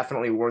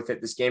definitely worth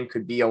it. This game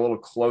could be a little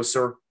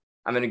closer.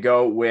 I'm going to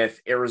go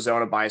with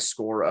Arizona by a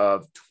score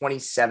of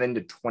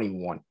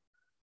 27-21.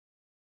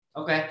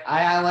 Okay,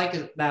 I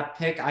like that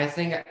pick. I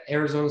think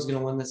Arizona's going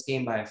to win this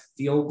game by a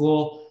field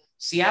goal.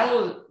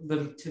 Seattle,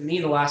 to me,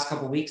 the last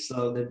couple of weeks,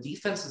 though, the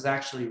defense has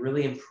actually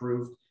really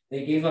improved.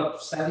 They gave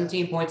up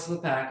 17 points to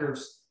the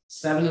Packers,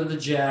 7 to the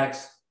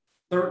Jags,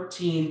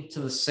 13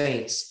 to the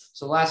Saints.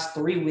 So the last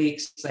 3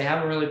 weeks, they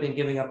haven't really been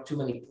giving up too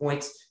many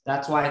points.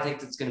 That's why I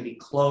think it's going to be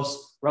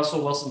close.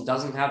 Russell Wilson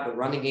doesn't have the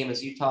running game,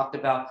 as you talked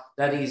about,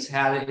 that he's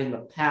had it in the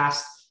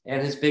past.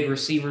 And his big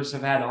receivers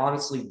have had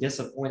honestly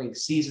disappointing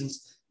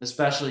seasons,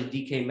 especially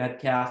DK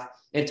Metcalf.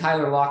 And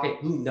Tyler Lockett,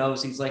 who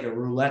knows? He's like a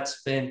roulette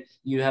spin.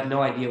 You have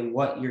no idea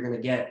what you're going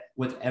to get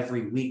with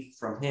every week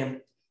from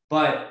him.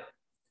 But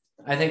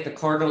I think the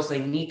Cardinals, they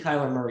need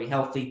Kyler Murray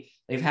healthy.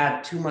 They've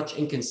had too much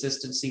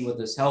inconsistency with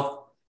his health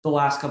the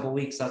last couple of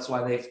weeks. That's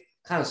why they've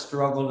kind of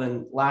struggled.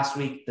 And last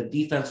week, the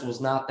defense was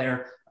not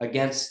there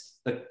against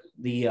the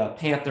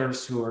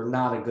Panthers, who are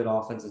not a good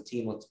offensive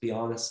team, let's be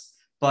honest.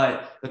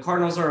 But the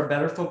Cardinals are a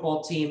better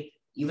football team.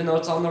 Even though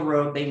it's on the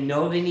road, they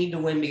know they need to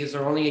win because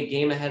they're only a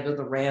game ahead of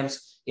the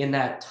Rams in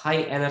that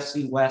tight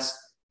NFC West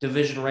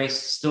division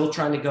race, still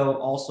trying to go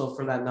also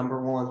for that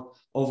number 1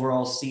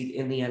 overall seed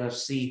in the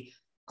NFC.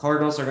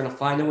 Cardinals are going to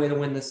find a way to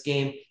win this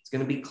game. It's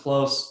going to be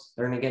close.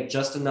 They're going to get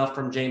just enough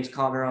from James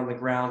Conner on the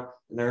ground,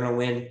 and they're going to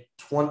win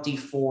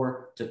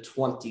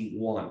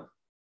 24-21.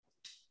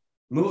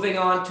 Moving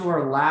on to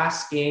our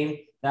last game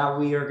that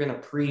we are going to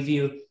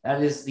preview.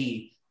 That is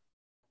the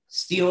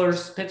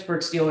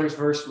Pittsburgh Steelers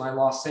versus my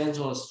Los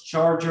Angeles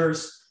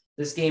Chargers.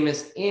 This game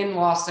is in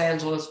Los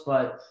Angeles,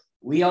 but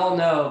we all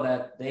know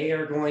that they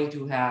are going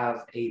to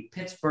have a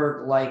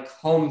Pittsburgh-like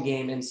home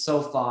game in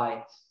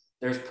SoFi.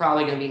 There's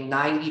probably going to be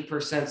 90%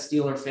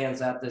 Steeler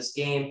fans at this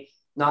game.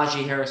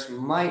 Najee Harris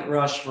might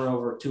rush for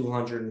over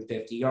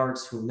 250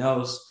 yards. Who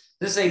knows?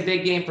 This is a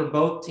big game for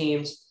both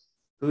teams.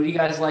 Who do you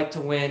guys like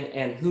to win,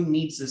 and who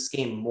needs this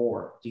game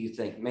more, do you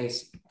think,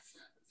 Mason?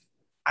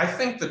 I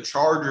think the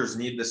Chargers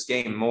need this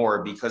game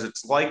more because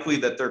it's likely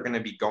that they're going to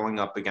be going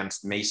up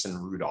against Mason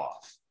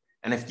Rudolph.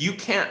 And if you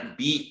can't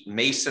beat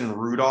Mason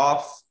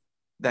Rudolph,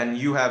 then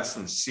you have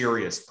some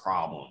serious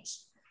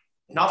problems.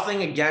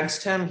 Nothing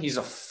against him. He's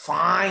a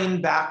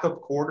fine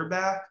backup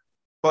quarterback.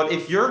 But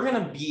if you're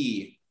going to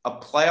be a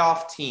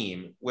playoff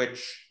team,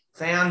 which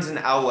fans in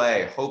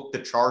LA hope the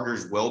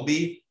Chargers will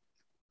be,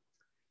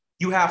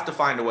 you have to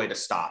find a way to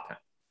stop him.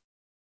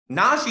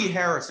 Najee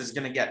Harris is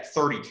going to get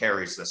 30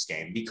 carries this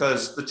game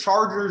because the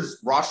Chargers'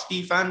 rush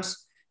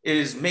defense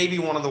is maybe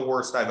one of the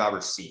worst I've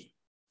ever seen.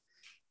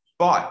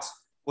 But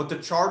what the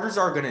Chargers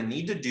are going to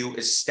need to do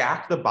is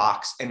stack the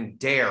box and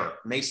dare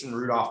Mason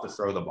Rudolph to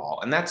throw the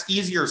ball. And that's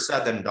easier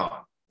said than done.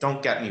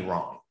 Don't get me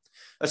wrong.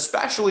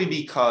 Especially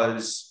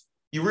because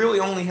you really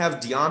only have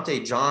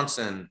Deontay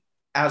Johnson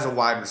as a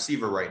wide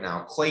receiver right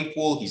now.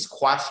 Claypool, he's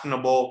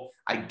questionable.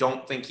 I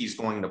don't think he's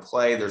going to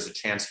play. There's a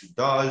chance he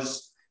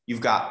does.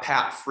 You've got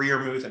Pat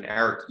Freiermuth and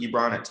Eric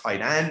Ebron at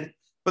tight end.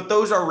 but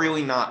those are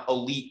really not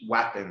elite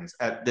weapons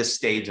at this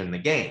stage in the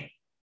game.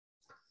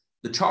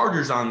 The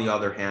Chargers, on the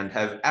other hand,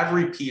 have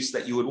every piece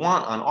that you would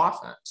want on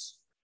offense.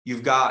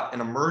 You've got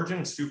an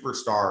emerging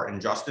superstar in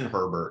Justin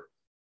Herbert.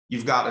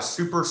 You've got a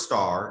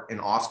superstar in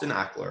Austin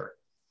Eckler.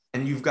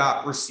 And you've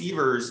got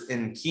receivers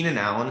in Keenan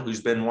Allen,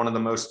 who's been one of the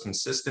most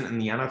consistent in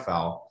the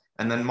NFL,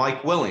 and then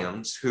Mike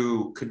Williams,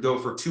 who could go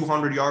for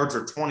 200 yards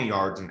or 20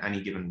 yards in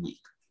any given week.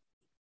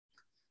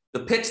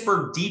 The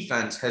Pittsburgh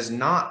defense has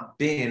not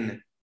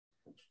been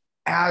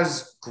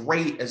as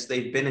great as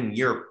they've been in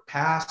year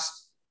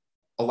past,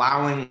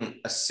 allowing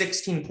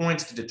 16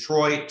 points to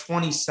Detroit,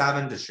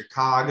 27 to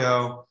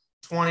Chicago,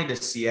 20 to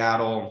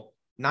Seattle,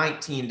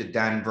 19 to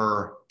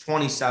Denver,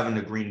 27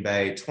 to Green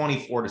Bay,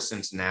 24 to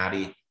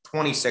Cincinnati,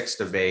 26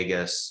 to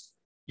Vegas.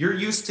 You're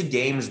used to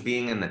games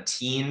being in the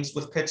teens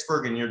with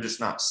Pittsburgh, and you're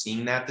just not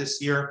seeing that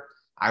this year.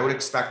 I would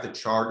expect the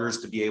Chargers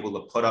to be able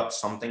to put up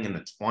something in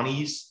the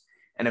 20s.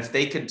 And if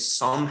they could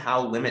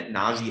somehow limit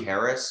Najee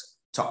Harris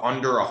to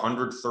under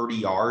 130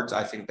 yards,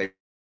 I think they.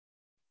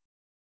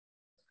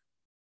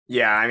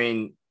 Yeah, I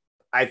mean,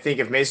 I think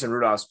if Mason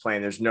Rudolph's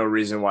playing, there's no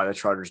reason why the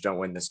Chargers don't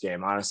win this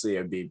game. Honestly, it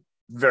would be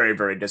very,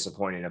 very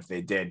disappointing if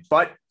they did.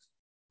 But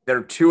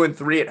they're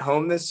 2-3 at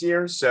home this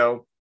year,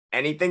 so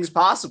anything's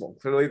possible.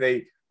 Clearly,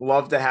 they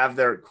love to have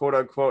their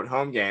quote-unquote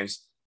home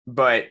games,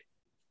 but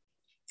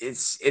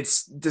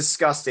it's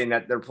disgusting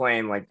that they're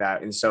playing like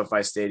that in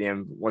SoFi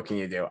Stadium. What can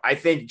you do? I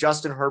think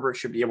Justin Herbert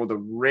should be able to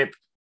rip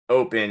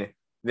open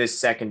this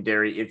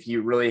secondary if he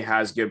really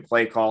has good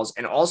play calls.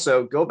 And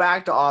also go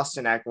back to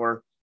Austin Eckler,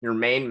 your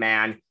main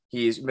man.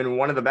 He's been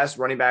one of the best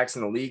running backs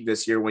in the league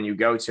this year when you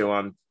go to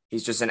him.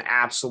 He's just an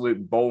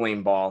absolute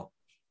bowling ball.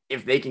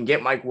 If they can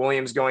get Mike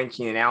Williams going,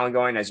 Keenan Allen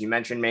going, as you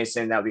mentioned,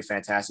 Mason, that would be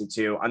fantastic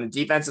too. On the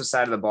defensive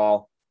side of the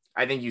ball,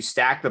 I think you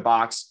stack the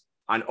box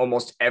on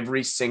almost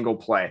every single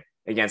play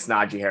against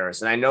Najee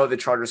Harris. And I know the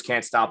Chargers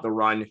can't stop the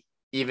run,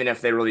 even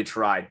if they really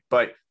tried,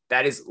 but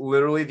that is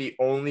literally the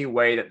only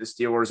way that the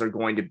Steelers are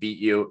going to beat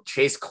you.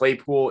 Chase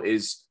Claypool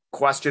is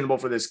questionable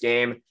for this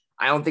game.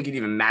 I don't think it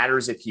even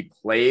matters if he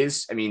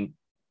plays. I mean,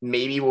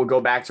 maybe we'll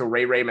go back to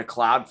Ray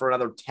McLeod for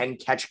another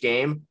 10-catch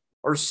game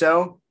or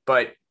so,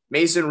 but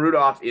Mason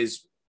Rudolph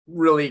is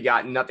really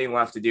got nothing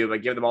left to do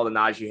but give the ball to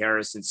Najee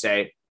Harris and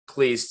say,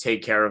 please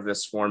take care of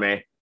this for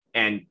me.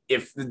 And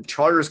if the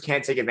Chargers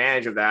can't take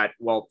advantage of that,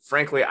 well,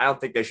 frankly, I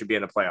don't think they should be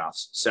in the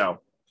playoffs.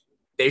 So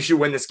they should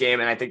win this game,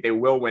 and I think they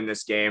will win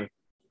this game.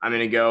 I'm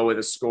going to go with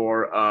a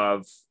score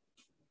of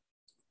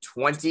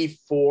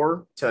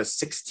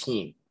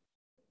 24-16.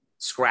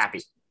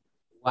 Scrappy.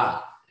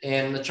 Wow.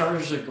 And the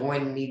Chargers are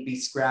going to need to be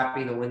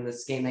scrappy to win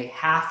this game. They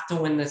have to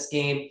win this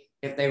game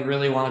if they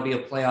really want to be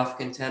a playoff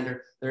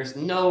contender. There's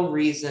no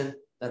reason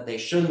that they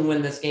shouldn't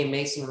win this game.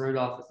 Mason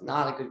Rudolph is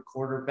not a good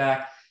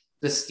quarterback.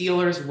 The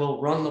Steelers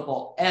will run the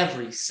ball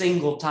every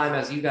single time,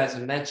 as you guys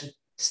have mentioned.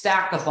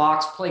 Stack the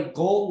box, play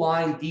goal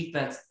line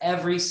defense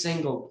every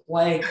single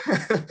play.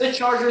 The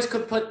Chargers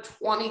could put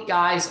 20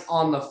 guys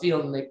on the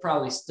field, and they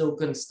probably still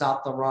couldn't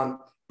stop the run.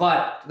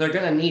 But they're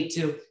going to need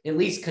to at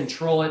least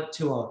control it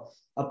to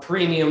a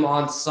premium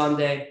on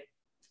Sunday.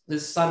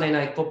 This Sunday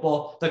Night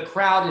Football. The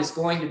crowd is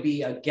going to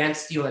be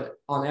against you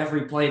on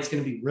every play. It's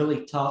going to be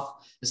really tough,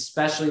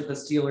 especially if the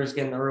Steelers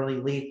get an early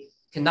lead.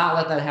 Cannot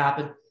let that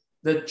happen.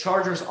 The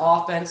Chargers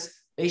offense,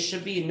 they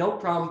should be no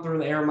problem through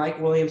the air.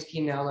 Mike Williams,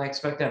 Keenan Allen, I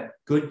expect to have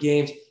good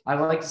games. I'd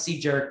like to see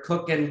Jared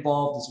Cook get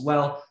involved as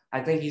well. I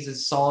think he's a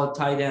solid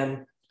tight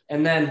end.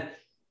 And then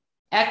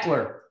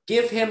Eckler,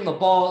 give him the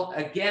ball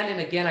again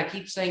and again. I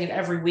keep saying it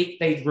every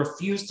week. They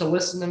refuse to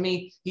listen to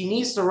me. He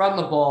needs to run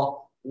the ball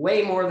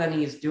way more than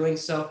he is doing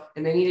so,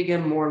 and they need to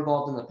get him more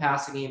involved in the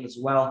passing game as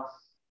well.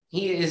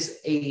 He is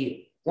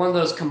one of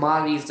those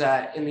commodities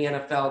that in the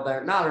NFL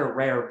that not are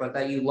rare, but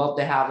that you love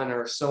to have and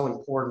are so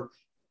important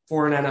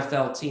for an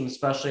NFL team,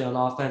 especially on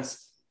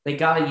offense. They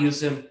got to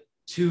use him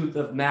to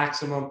the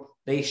maximum.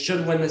 They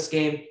should win this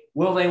game.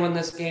 Will they win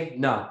this game?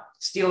 No.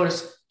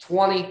 Steelers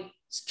 20,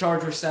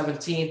 Chargers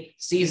 17,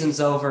 season's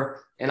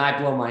over, and I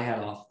blow my head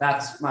off.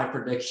 That's my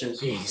prediction,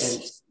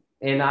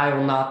 and I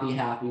will not be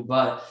happy.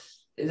 But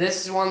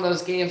this is one of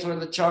those games where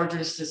the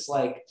Chargers just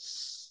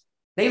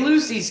they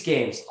lose these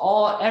games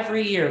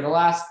every year. The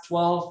last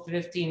 12,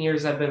 15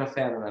 years I've been a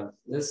fan of them.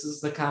 This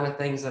is the kind of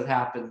things that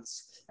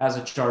happens as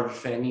a Chargers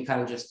fan. You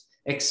kind of just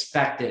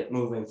expect it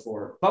moving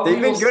forward. But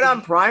they've been good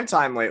on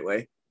primetime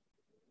lately.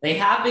 They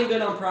have been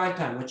good on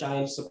primetime, which I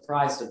am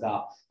surprised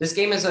about. This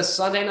game is a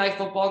Sunday Night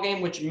Football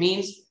game, which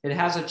means it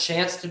has a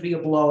chance to be a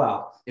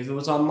blowout. If it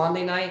was on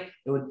Monday night,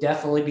 it would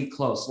definitely be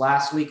close.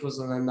 Last week was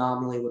an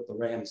anomaly with the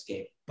Rams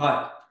game.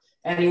 But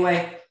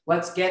anyway,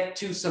 let's get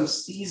to some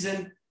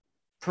season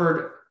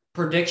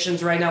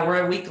predictions right now.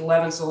 We're at week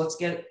 11, so let's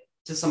get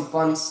to some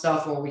fun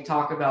stuff when we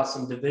talk about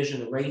some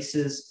division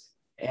races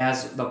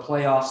as the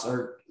playoffs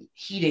are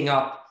heating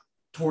up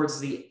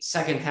towards the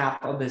second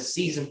half of this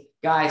season.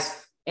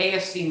 Guys,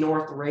 AFC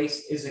North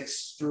race is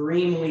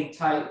extremely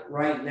tight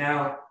right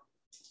now.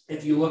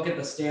 If you look at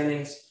the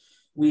standings,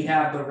 we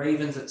have the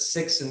Ravens at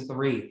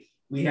 6-3.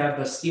 We have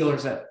the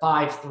Steelers at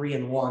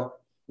 5-3-1.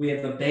 We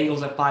have the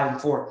Bengals at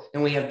 5-4,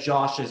 and we have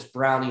Josh's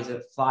Brownies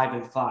at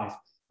 5-5.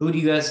 Who do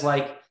you guys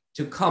like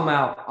to come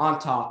out on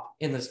top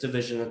in this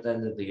division at the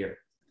end of the year?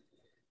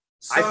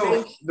 I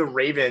think the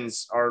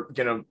Ravens are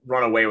going to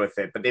run away with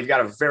it, but they've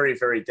got a very,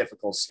 very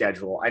difficult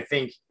schedule. I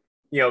think,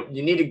 you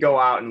need to go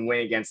out and win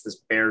against this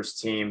Bears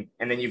team.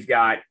 And then you've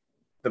got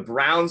the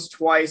Browns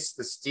twice,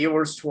 the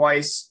Steelers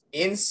twice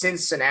in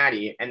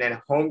Cincinnati, and then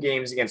home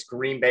games against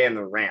Green Bay and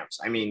the Rams.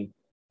 I mean,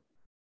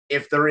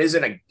 if there's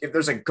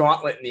a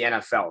gauntlet in the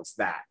NFL, it's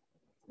that.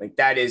 Like,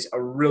 that is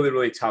a really,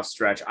 really tough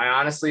stretch. I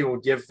honestly will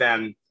give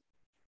them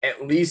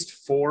at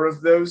least 4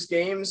 of those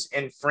games.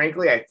 And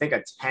frankly, I think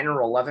a 10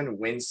 or 11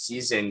 win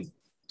season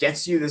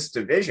gets you this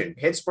division.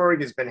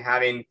 Pittsburgh has been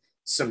having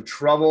some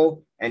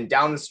trouble, and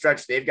down the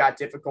stretch, they've got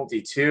difficulty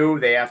too.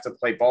 They have to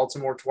play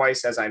Baltimore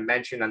twice, as I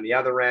mentioned on the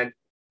other end.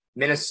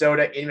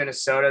 Minnesota,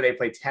 they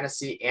play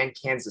Tennessee and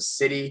Kansas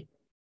City.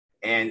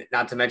 And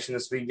not to mention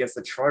this week against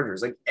the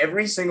Chargers. Like,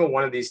 every single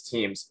one of these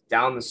teams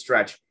down the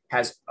stretch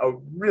has a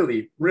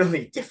really,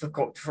 really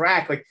difficult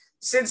track. Like,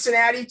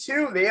 Cincinnati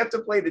too, they have to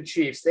play the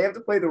Chiefs. They have to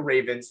play the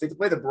Ravens. They have to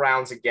play the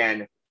Browns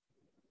again.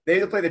 They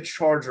have to play the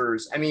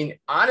Chargers. I mean,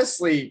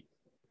 honestly,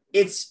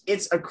 it's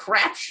a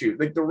crapshoot.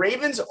 Like, the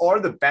Ravens are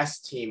the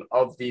best team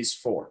of these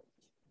 4.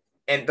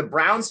 And the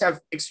Browns have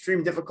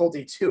extreme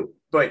difficulty too.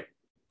 But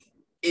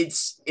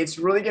it's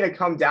really going to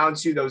come down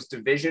to those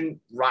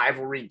division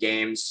rivalry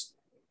games.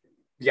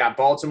 You got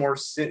Baltimore,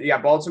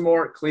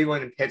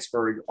 Cleveland, and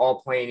Pittsburgh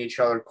all playing each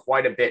other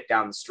quite a bit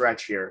down the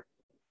stretch here.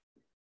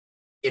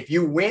 If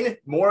you win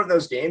more of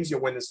those games,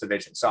 you'll win this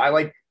division. So I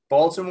like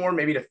Baltimore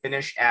maybe to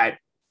finish at,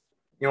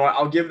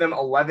 I'll give them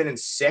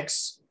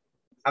 11-6.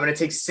 I'm going to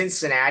take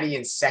Cincinnati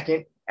in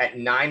second at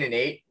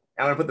 9-8.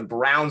 I'm going to put the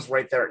Browns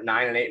right there at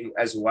 9-8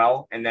 as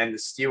well. And then the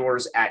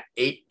Steelers at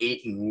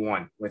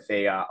 8-1 with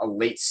a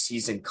late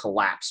season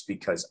collapse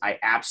because I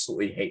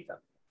absolutely hate them.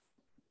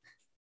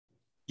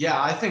 Yeah,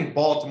 I think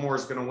Baltimore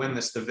is going to win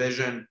this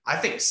division. I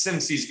think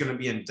Cincy's going to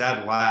be in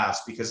dead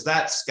last because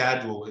that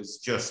schedule is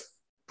just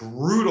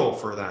brutal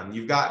for them.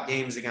 You've got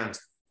games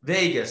against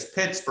Vegas,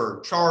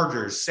 Pittsburgh,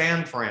 Chargers,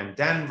 San Fran,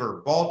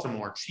 Denver,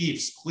 Baltimore,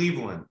 Chiefs,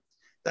 Cleveland.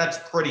 That's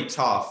pretty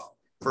tough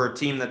for a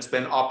team that's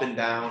been up and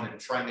down and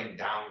trending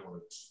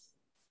downwards.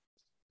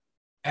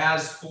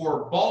 As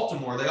for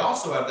Baltimore, they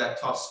also have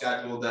that tough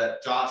schedule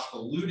that Josh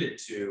alluded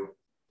to,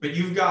 but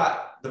you've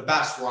got the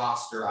best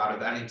roster out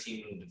of any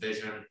team in the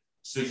division,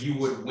 so you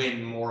would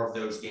win more of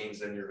those games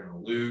than you're going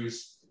to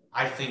lose.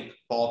 I think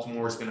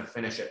Baltimore is going to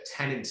finish at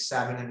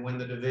 10-7 and win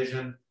the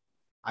division.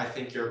 I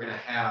think you're going to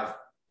have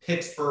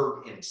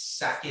Pittsburgh in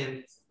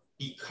second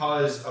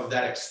because of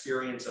that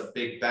experience of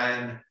Big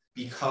Ben,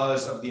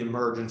 because of the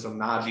emergence of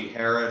Najee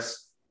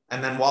Harris.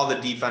 And then while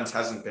the defense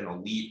hasn't been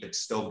elite, it's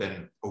still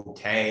been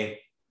okay.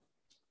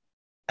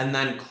 And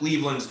then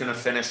Cleveland's going to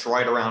finish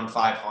right around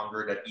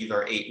 500 at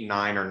either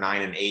 8-9 or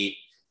 9-8,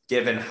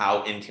 given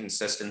how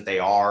inconsistent they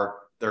are.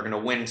 They're going to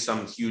win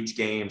some huge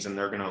games and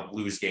they're going to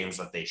lose games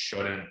that they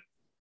shouldn't.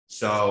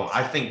 So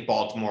I think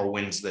Baltimore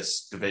wins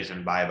this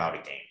division by about a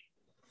game.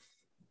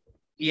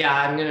 Yeah,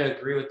 I'm going to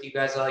agree with you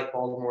guys. I like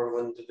Baltimore to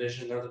win the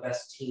division. They're the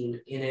best team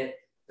in it.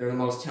 They're the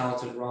most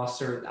talented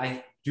roster.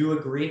 I do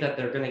agree that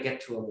they're going to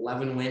get to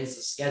 11 wins.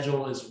 The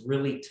schedule is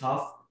really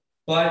tough.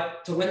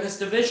 But to win this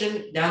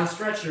division, down the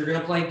stretch, you're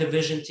going to play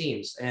division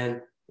teams.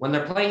 And when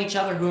they're playing each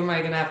other, who am I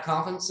going to have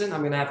confidence in?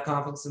 I'm going to have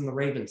confidence in the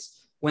Ravens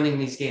winning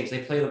these games. They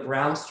play the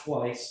Browns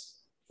twice.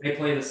 They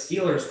play the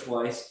Steelers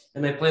twice.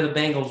 And they play the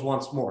Bengals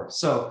once more.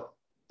 So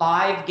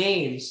 5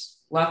 games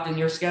left in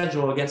your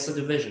schedule against the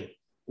division.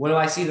 What do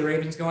I see the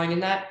Ravens going in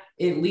that?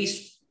 At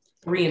least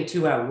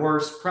 3-2 at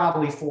worst,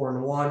 probably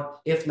 4-1,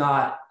 if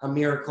not a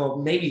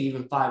miracle, maybe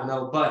even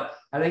 5-0. But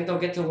I think they'll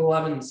get to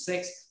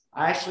 11-6.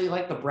 I actually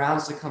like the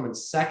Browns to come in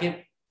second.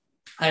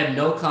 I have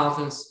no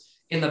confidence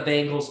in the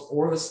Bengals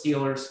or the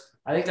Steelers.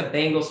 I think the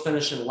Bengals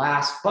finish in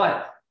last,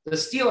 but the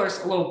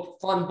Steelers, a little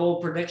fun,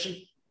 bold prediction,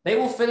 they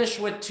will finish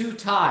with 2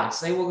 ties.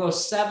 They will go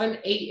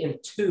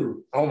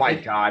 7-8-2. Oh my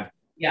God.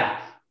 Yeah.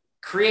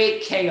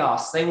 Create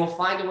chaos. They will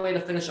find a way to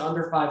finish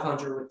under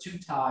 500 with 2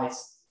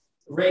 ties.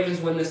 The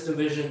Ravens win this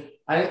division.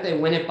 I think they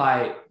win it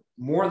by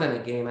more than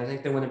a game. I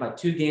think they win it by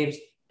 2 games.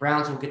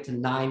 Browns will get to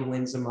 9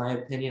 wins, in my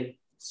opinion.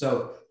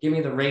 So give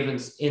me the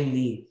Ravens in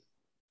the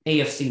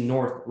AFC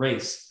North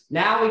race.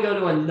 Now we go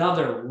to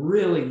another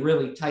really,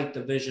 really tight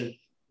division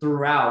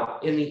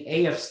throughout. In the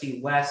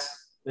AFC West,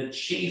 the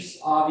Chiefs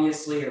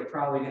obviously are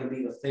probably going to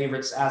be the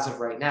favorites as of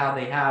right now.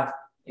 They have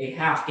a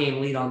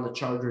half-game lead on the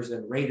Chargers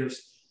and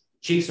Raiders.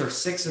 Chiefs are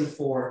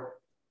 6-4.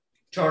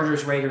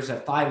 Chargers, Raiders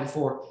at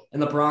 5-4,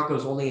 and the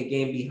Broncos only a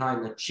game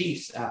behind the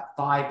Chiefs at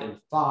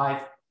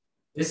 5-5.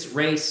 This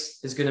race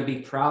is going to be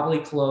probably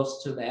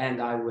close to the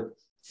end, I would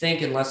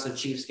think, unless the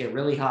Chiefs get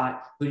really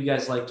hot. Who do you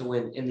guys like to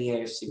win in the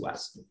AFC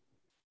West?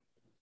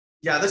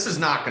 Yeah, this is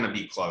not going to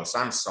be close.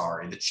 I'm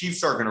sorry. The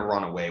Chiefs are going to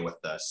run away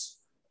with this.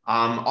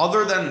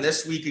 Other than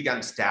this week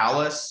against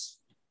Dallas,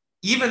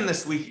 even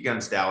this week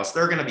against Dallas,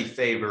 they're going to be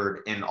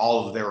favored in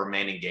all of their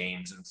remaining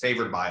games and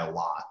favored by a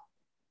lot.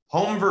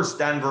 Home versus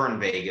Denver and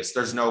Vegas,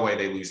 there's no way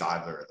they lose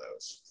either of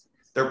those.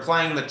 They're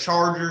playing the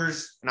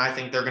Chargers, and I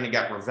think they're going to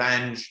get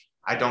revenge.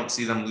 I don't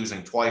see them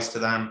losing twice to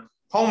them.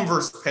 Home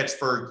versus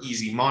Pittsburgh,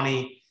 easy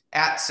money.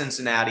 At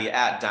Cincinnati,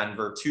 at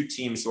Denver, two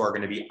teams who are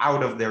going to be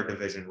out of their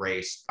division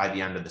race by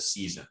the end of the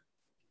season.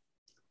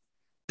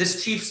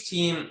 This Chiefs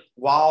team,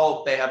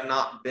 while they have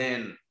not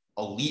been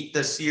elite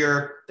this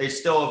year, they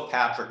still have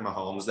Patrick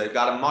Mahomes. They've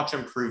got a much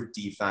improved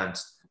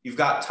defense. You've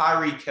got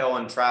Tyreek Hill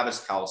and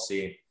Travis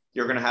Kelce.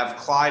 You're going to have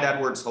Clyde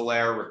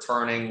Edwards-Helaire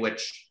returning,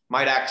 which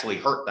might actually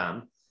hurt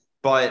them.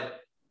 But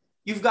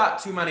you've got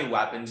too many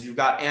weapons. You've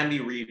got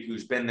Andy Reid,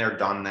 who's been there,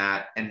 done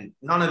that, and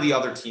none of the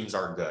other teams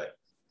are good.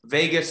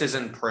 Vegas is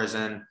in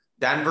prison.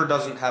 Denver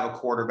doesn't have a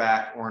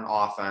quarterback or an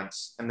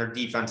offense, and their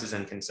defense is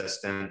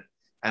inconsistent.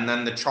 And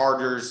then the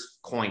Chargers,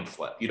 coin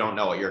flip. You don't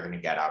know what you're going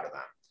to get out of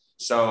them.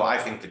 So I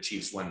think the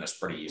Chiefs win this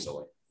pretty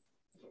easily.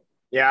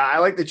 Yeah, I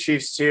like the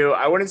Chiefs too.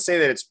 I wouldn't say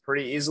that it's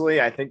pretty easily.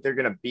 I think they're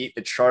going to beat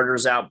the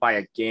Chargers out by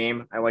a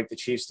game. I like the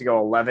Chiefs to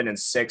go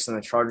 11-6 and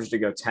the Chargers to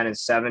go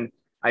 10-7.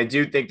 I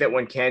do think that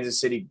when Kansas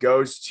City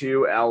goes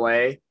to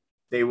LA,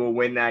 they will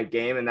win that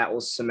game, and that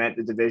will cement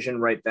the division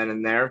right then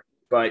and there.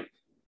 But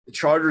the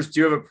Chargers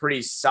do have a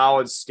pretty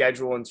solid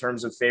schedule in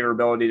terms of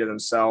favorability to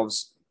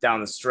themselves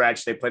down the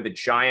stretch. They play the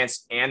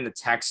Giants and the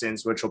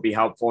Texans, which will be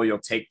helpful. You'll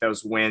take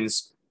those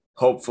wins.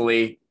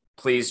 Hopefully,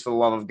 please, for the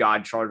love of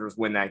God, Chargers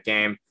win that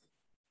game.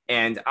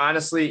 And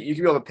honestly, you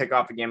can be able to pick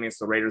off a game against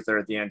the Raiders there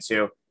at the end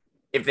too.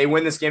 If they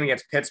win this game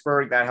against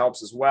Pittsburgh, that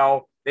helps as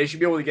well. They should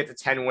be able to get to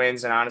 10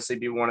 wins and honestly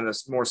be one of the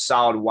more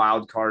solid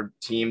wild card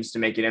teams to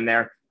make it in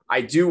there.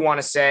 I do want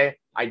to say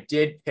I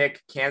did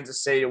pick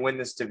Kansas City to win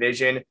this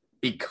division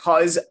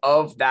because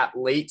of that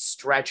late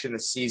stretch in the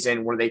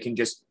season where they can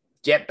just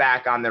get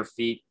back on their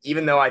feet.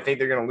 Even though I think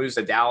they're going to lose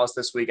to Dallas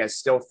this week, I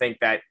still think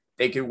that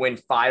they could win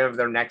 5 of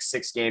their next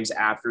 6 games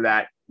after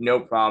that.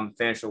 No problem.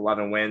 Finish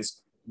 11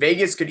 wins.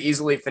 Vegas could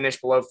easily finish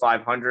below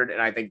 500,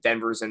 and I think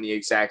Denver's in the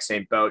exact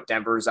same boat.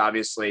 Denver's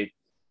obviously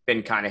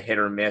been kind of hit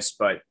or miss,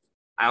 but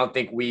I don't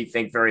think we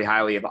think very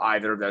highly of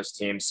either of those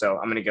teams. So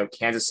I'm going to go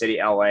Kansas City,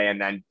 LA, and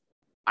then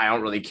I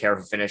don't really care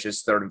who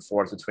finishes 3rd and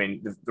 4th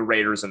between the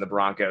Raiders and the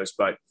Broncos,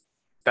 but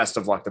best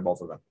of luck to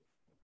both of them.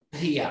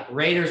 Yeah,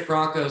 Raiders,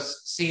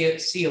 Broncos, see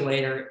you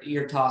later.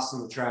 You're tossed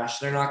in the trash.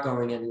 They're not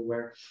going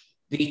anywhere.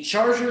 The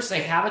Chargers,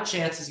 they have a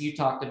chance, as you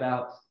talked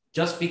about,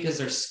 just because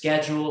their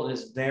schedule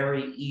is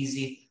very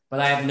easy,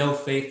 but I have no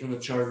faith in the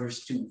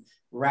Chargers to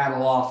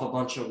rattle off a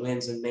bunch of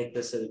wins and make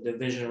this a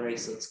division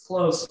race that's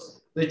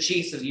close. The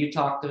Chiefs, as you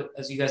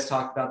guys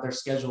talked about, their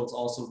schedule is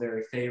also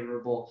very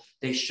favorable.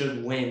 They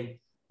should win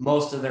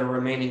most of their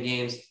remaining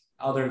games,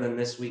 other than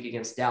this week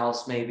against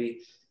Dallas,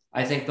 maybe.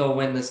 I think they'll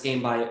win this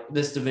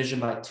division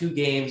by 2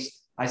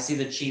 games. I see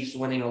the Chiefs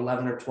winning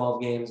 11 or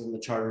 12 games and the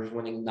Chargers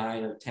winning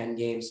 9 or 10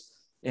 games.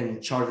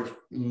 And Chargers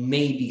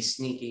may be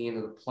sneaking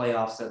into the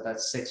playoffs at that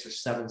 6 or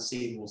 7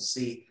 seed. We'll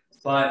see.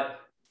 But,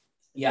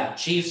 yeah,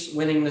 Chiefs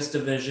winning this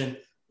division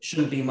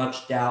shouldn't be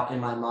much doubt in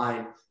my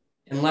mind,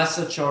 unless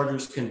the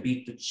Chargers can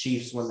beat the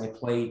Chiefs when they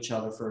play each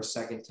other for a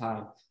second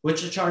time,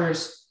 which the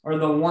Chargers are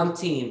the one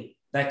team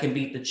that can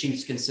beat the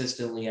Chiefs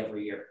consistently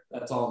every year.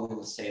 That's all I'm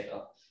going to say,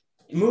 though.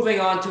 Moving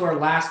on to our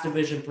last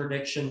division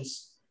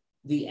predictions,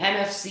 the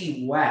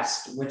NFC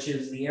West, which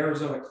is the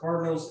Arizona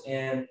Cardinals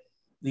and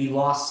the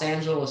Los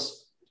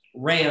Angeles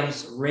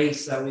Rams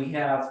race that we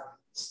have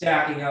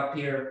stacking up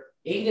here.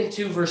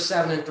 8-2 versus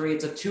 7-3.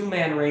 It's a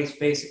 2-man race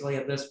basically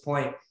at this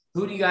point.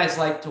 Who do you guys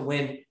like to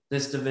win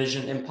this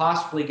division and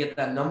possibly get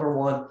that number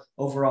 1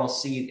 overall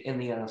seed in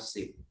the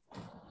NFC?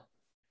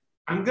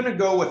 I'm going to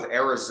go with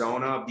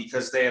Arizona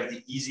because they have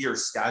the easier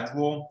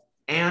schedule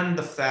and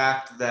the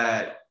fact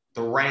that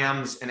the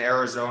Rams and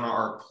Arizona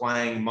are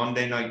playing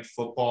Monday Night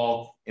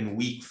Football in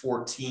Week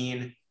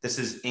 14. This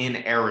is in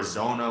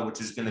Arizona,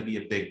 which is going to be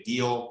a big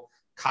deal.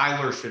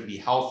 Kyler should be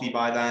healthy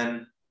by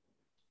then.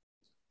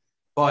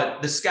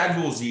 But the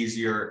schedule's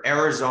easier.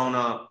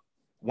 Arizona,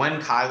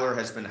 when Kyler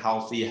has been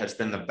healthy, has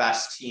been the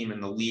best team in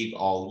the league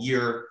all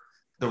year.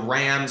 The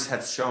Rams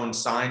have shown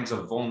signs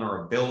of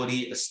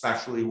vulnerability,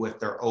 especially with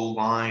their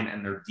O-line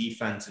and their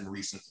defense in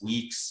recent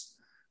weeks.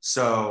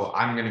 So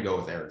I'm going to go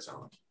with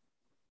Arizona.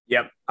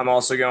 Yep, I'm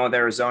also going with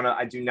Arizona.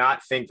 I do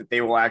not think that they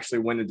will actually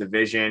win the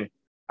division.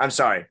 I'm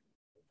sorry.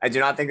 I do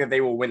not think that they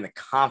will win the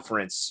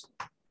conference.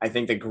 I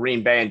think that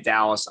Green Bay and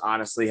Dallas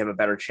honestly have a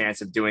better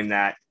chance of doing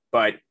that.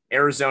 But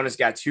Arizona's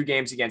got 2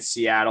 games against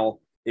Seattle.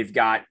 They've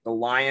got the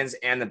Lions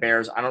and the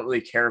Bears. I don't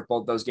really care if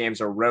both those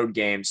games are road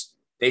games.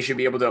 They should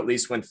be able to at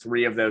least win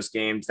 3 of those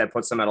games. That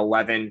puts them at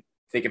 11.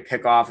 They could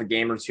pick off a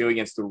game or 2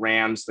 against the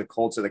Rams, the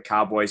Colts, or the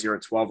Cowboys. You're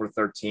at 12 or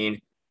 13.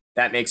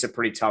 That makes it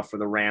pretty tough for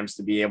the Rams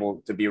to be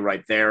able to be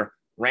right there.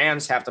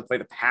 Rams have to play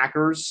the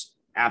Packers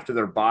after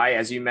their bye,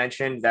 as you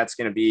mentioned. That's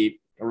going to be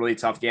a really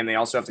tough game. They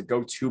also have to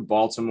go to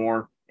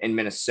Baltimore and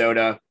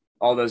Minnesota.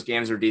 All those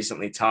games are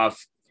decently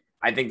tough.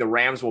 I think the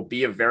Rams will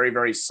be a very,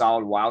 very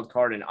solid wild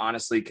card and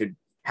honestly could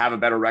have a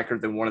better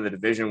record than one of the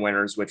division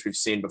winners, which we've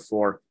seen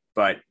before.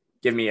 But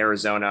give me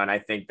Arizona. And I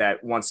think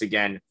that once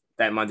again,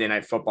 that Monday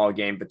Night Football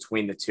game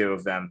between the two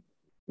of them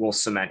will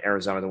cement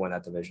Arizona to win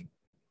that division.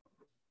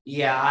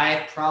 Yeah,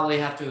 I probably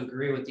have to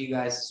agree with you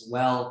guys as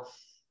well.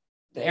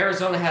 The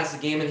Arizona has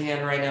the game in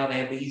hand right now. They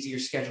have the easier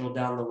schedule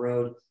down the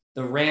road.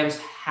 The Rams,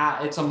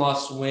 it's a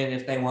must win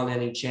if they want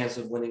any chance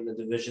of winning the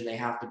division. They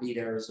have to beat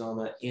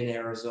Arizona in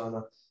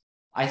Arizona.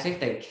 I think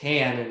they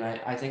can, and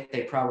I think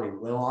they probably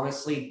will,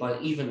 honestly.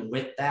 But even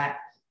with that,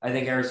 I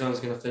think Arizona's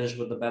going to finish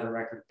with a better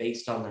record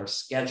based on their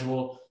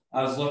schedule.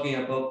 I was looking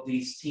at both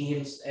these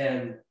teams,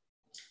 and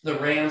the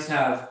Rams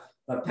have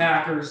the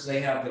Packers,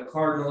 they have the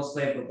Cardinals,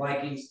 they have the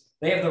Vikings,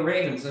 they have the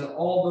Ravens, and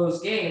all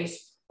those games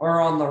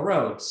are on the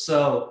road.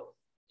 So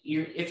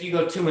if you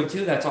go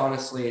 2-2, that's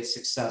honestly a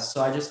success.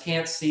 So I just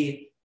can't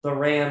see the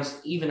Rams,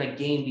 even a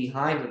game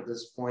behind at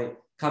this point,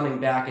 coming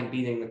back and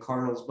beating the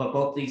Cardinals. But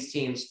both these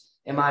teams,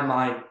 in my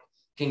mind,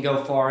 can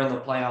go far in the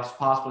playoffs,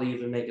 possibly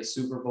even make a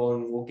Super Bowl,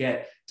 and we'll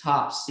get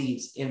top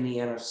seeds in the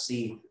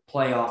NFC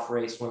playoff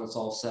race when it's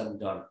all said and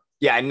done.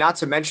 Yeah, and not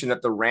to mention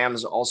that the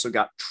Rams also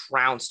got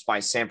trounced by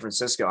San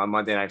Francisco on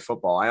Monday Night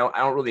Football. I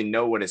don't really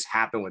know what has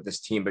happened with this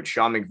team, but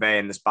Sean McVay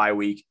in this bye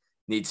week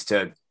needs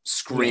to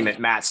scream at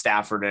Matt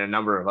Stafford and a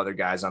number of other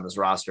guys on this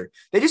roster.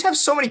 They just have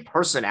so many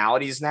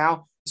personalities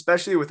now,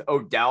 especially with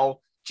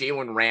Odell,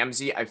 Jalen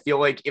Ramsey. I feel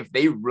like if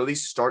they really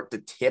start to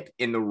tip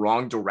in the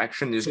wrong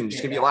direction, there's just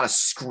going to be a lot of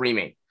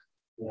screaming.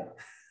 Yeah.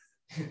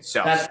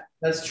 So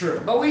that's true.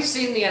 But we've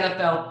seen the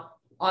NFL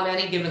on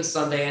any given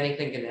Sunday,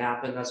 anything can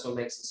happen. That's what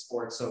makes the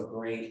sport so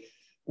great.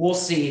 We'll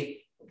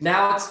see.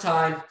 Now it's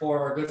time for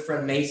our good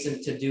friend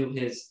Mason to do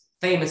his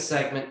famous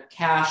segment,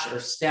 Cash or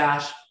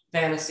Stash,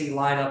 Fantasy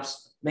Lineups.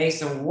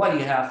 Mason, what do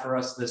you have for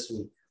us this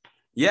week?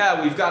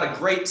 Yeah, we've got a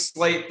great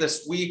slate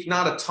this week.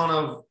 Not a ton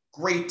of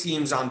great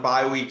teams on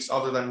bye weeks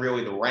other than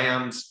really the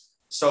Rams.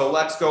 So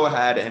let's go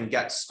ahead and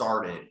get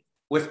started.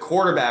 With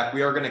quarterback,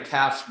 we are going to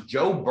cash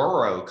Joe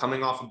Burrow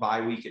coming off a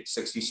bye week at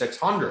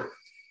 6,600.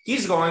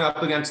 He's going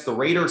up against the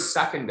Raiders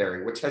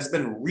secondary, which has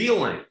been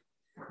reeling.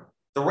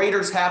 The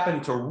Raiders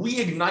happened to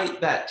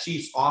reignite that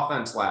Chiefs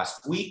offense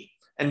last week,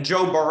 and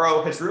Joe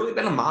Burrow has really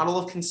been a model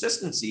of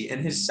consistency in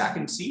his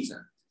second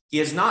season. He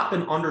has not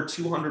been under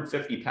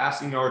 250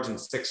 passing yards in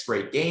 6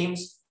 straight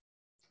games.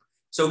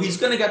 So he's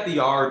going to get the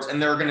yards,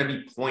 and there are going to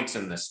be points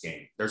in this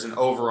game. There's an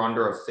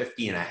over-under of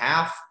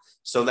 50.5.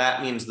 So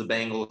that means the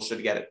Bengals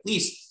should get at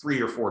least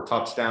 3 or 4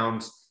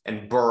 touchdowns,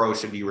 and Burrow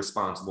should be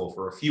responsible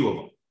for a few of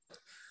them.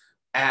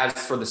 As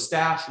for the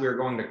stash, we are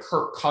going to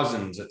Kirk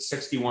Cousins at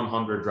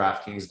 6,100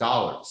 DraftKings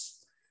dollars.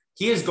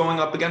 He is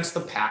going up against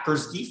the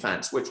Packers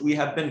defense, which we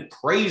have been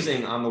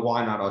praising on the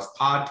Why Not Us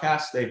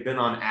podcast. They've been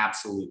on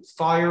absolute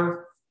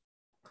fire.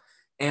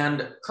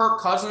 And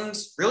Kirk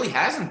Cousins really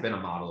hasn't been a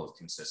model of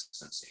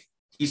consistency.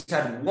 He's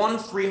had 1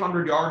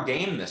 300-yard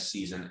game this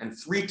season and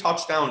 3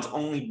 touchdowns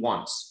only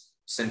once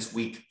since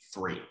week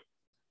 3.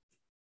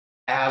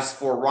 As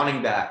for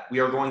running back, we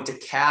are going to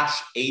cash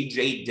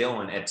A.J.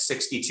 Dillon at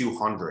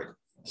 6,200.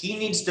 He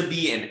needs to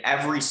be in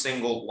every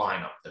single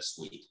lineup this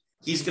week.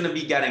 He's going to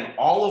be getting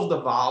all of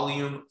the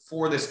volume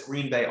for this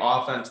Green Bay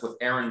offense with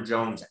Aaron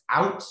Jones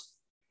out.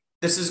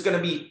 This is going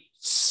to be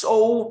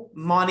so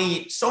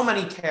many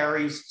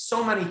carries,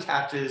 so many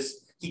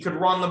catches. He could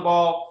run the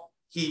ball.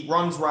 He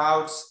runs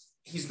routes.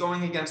 He's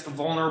going against a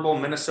vulnerable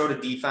Minnesota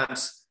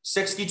defense.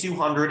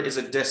 6,200 is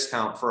a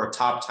discount for a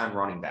top 10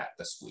 running back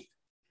this week.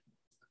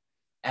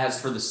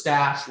 As for the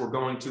stash, we're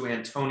going to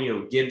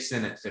Antonio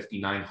Gibson at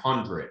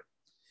 5,900.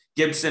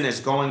 Gibson is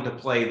going to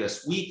play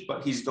this week,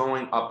 but he's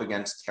going up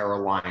against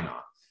Carolina,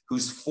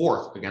 who's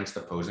 4th against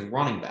opposing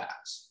running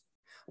backs.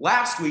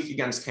 Last week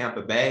against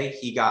Tampa Bay,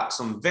 he got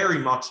some very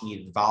much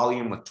needed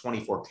volume with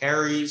 24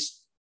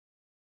 carries,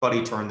 but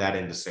he turned that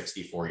into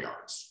 64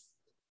 yards.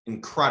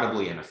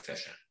 Incredibly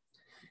inefficient.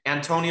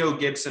 Antonio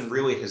Gibson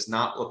really has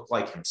not looked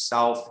like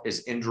himself.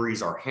 His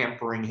injuries are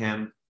hampering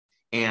him,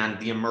 and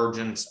the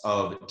emergence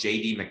of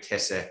J.D.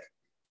 McKissick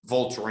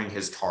vulturing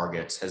his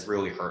targets has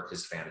really hurt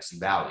his fantasy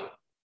value.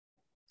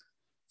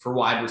 For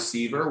wide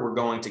receiver, we're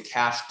going to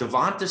cash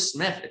Devonta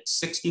Smith at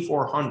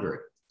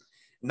 6,400.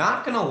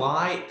 Not going to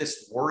lie,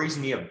 this worries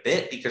me a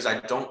bit because I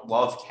don't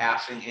love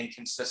cashing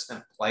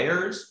inconsistent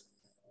players,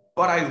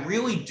 but I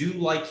really do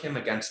like him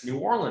against New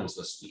Orleans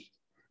this week.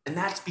 And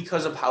that's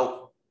because of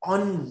how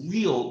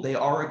unreal they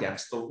are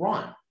against the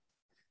run.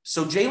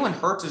 So Jalen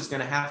Hurts is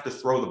going to have to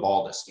throw the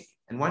ball this game.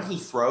 And when he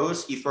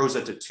throws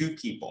it to 2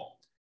 people,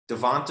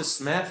 Devonta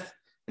Smith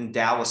and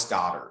Dallas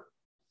Goedert.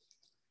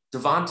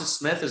 Devonta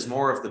Smith is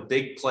more of the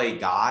big play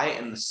guy,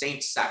 and the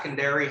Saints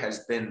secondary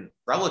has been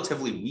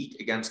relatively weak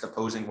against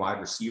opposing wide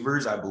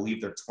receivers. I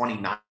believe they're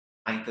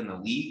 29th in the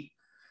league.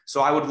 So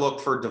I would look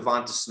for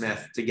Devonta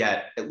Smith to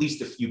get at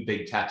least a few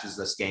big catches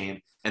this game,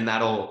 and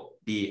that'll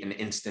be an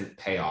instant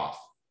payoff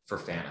for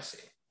fantasy.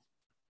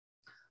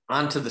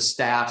 On to the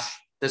stash.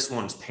 This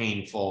one's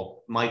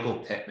painful. Michael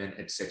Pittman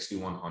at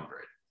 6,100.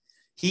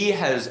 He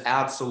has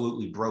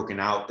absolutely broken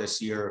out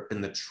this year,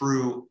 been the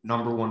true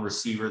number 1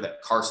 receiver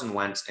that Carson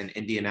Wentz and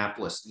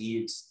Indianapolis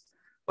needs,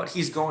 but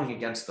he's going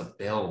against the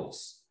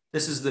Bills.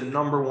 This is the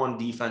number 1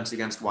 defense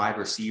against wide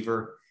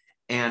receiver,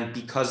 And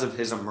because of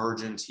his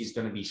emergence, he's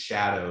going to be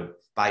shadowed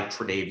by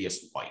Tre'Davious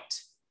White.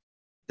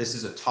 This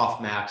is a tough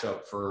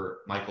matchup for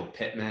Michael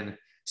Pittman,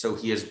 so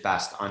he is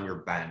best on your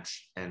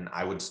bench, and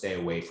I would stay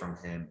away from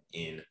him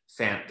in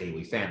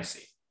daily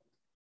fantasy.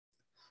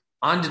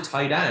 On to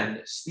tight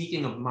end.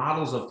 Speaking of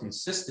models of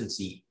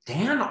consistency,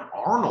 Dan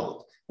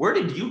Arnold. Where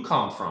did you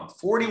come from?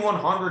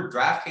 4,100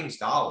 DraftKings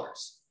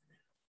dollars.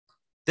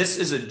 This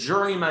is a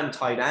journeyman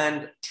tight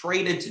end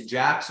traded to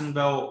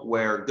Jacksonville,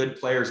 where good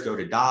players go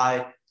to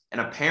die. And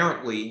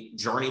apparently,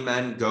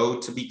 journeymen go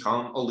to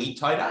become elite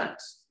tight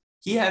ends.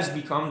 He has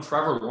become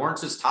Trevor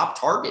Lawrence's top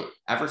target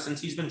ever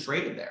since he's been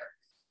traded there.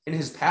 In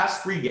his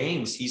past 3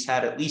 games, he's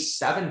had at least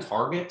 7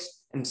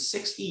 targets and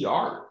 60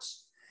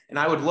 yards. And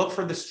I would look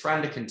for this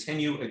trend to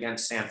continue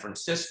against San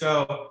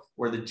Francisco,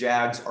 where the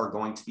Jags are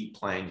going to be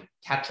playing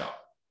catch-up.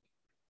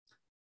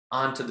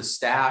 On to the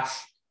stash.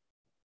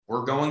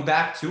 We're going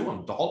back to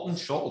him. Dalton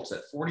Schultz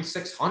at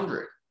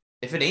 4,600.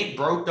 If it ain't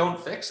broke, don't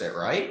fix it,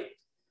 right?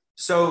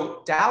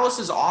 So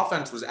Dallas's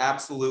offense was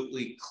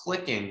absolutely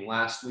clicking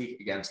last week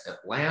against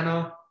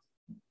Atlanta,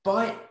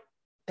 but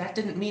that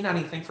didn't mean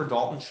anything for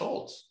Dalton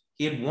Schultz.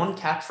 He had 1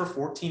 catch for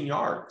 14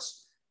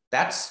 yards.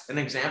 That's an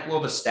example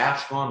of a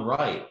stash gone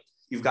right.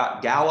 You've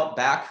got Gallup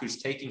back,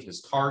 who's taking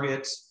his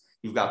targets.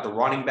 You've got the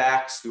running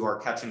backs who are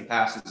catching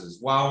passes as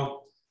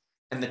well.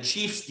 And the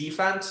Chiefs'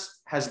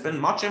 defense has been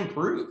much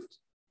improved.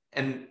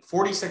 And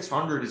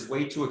 4,600 is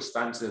way too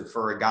expensive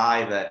for a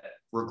guy that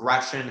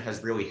regression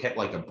has really hit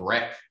like a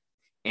brick.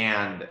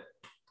 And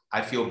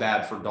I feel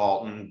bad for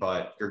Dalton,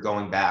 but you're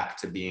going back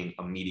to being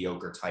a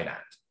mediocre tight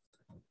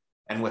end.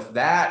 And with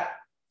that,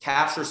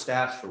 capture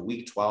stash for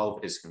week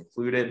 12 is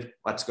concluded.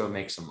 Let's go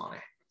make some money.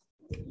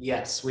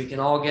 Yes, we can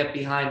all get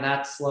behind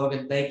that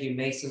slogan. Thank you,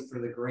 Mason, for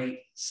the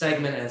great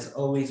segment, as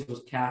always,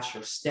 with Cash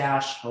or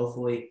Stash.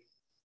 Hopefully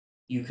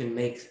you can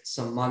make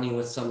some money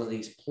with some of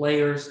these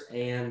players.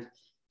 And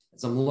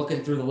as I'm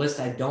looking through the list,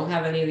 I don't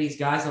have any of these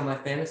guys on my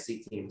fantasy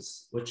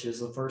teams, which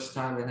is the first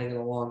time I think in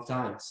a long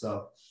time.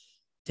 So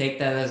take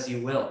that as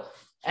you will.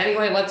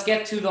 Anyway, let's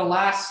get to the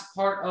last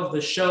part of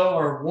the show,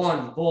 our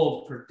one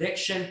bold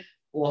prediction.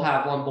 We'll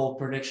have one bold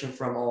prediction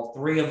from all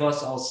 3 of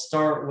us. I'll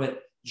start with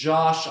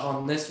Josh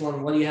on this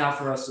one. What do you have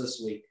for us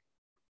this week?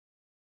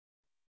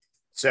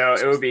 So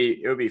it would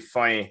be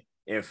funny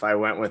if I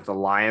went with the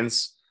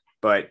Lions,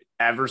 but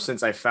ever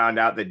since I found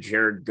out that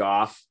Jared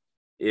Goff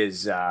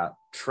is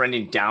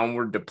trending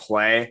downward to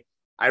play,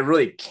 I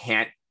really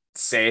can't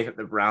say that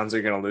the Browns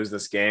are going to lose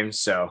this game.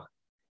 So,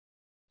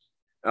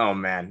 oh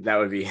man, that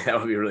would be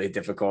really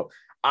difficult.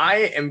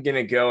 I am going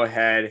to go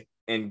ahead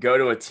and go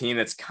to a team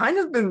that's kind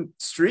of been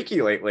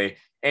streaky lately,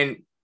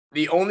 and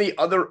the only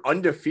other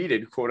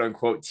undefeated quote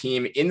unquote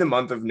team in the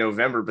month of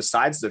November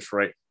besides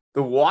Detroit,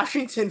 the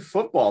Washington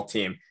football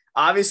team,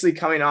 obviously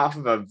coming off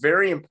of a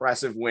very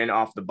impressive win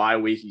off the bye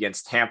week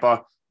against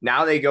Tampa.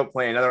 Now they go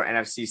play another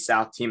NFC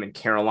South team in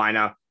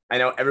Carolina. I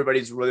know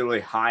everybody's really,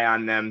 really high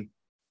on them,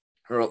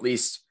 or at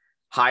least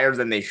higher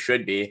than they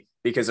should be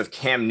because of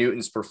Cam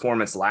Newton's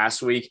performance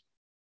last week.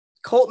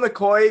 Colt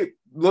McCoy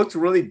looked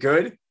really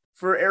good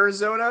for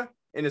Arizona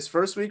in his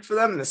first week for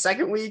them. In the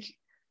second week,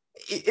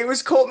 it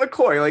was Colt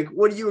McCoy. Like,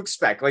 what do you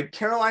expect? Like,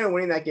 Carolina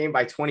winning that game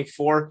by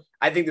 24.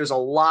 I think there's a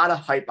lot of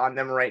hype on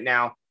them right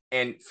now.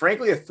 And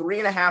frankly, a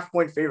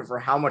 3.5-point favorite for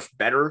how much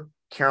better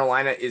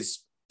Carolina is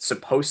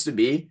supposed to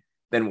be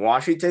than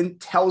Washington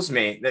tells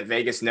me that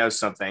Vegas knows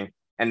something.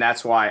 And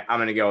that's why I'm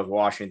going to go with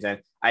Washington.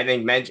 I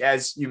think,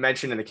 as you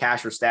mentioned in the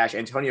cash or stash,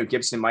 Antonio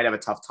Gibson might have a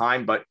tough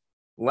time, but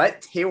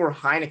let Taylor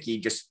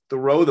Heineke just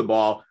throw the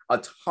ball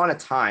a ton of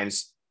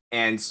times.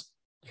 And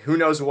who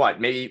knows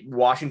what? Maybe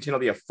Washington will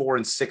be a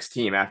 4-6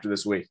 team after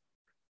this week.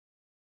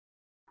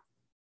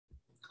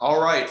 All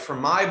right, for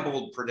my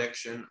bold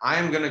prediction, I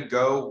am going to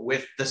go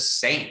with the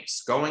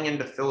Saints going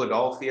into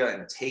Philadelphia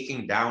and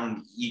taking down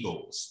the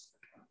Eagles.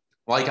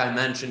 Like I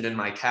mentioned in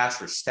my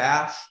cash or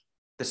stash,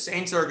 the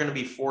Saints are going to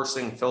be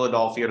forcing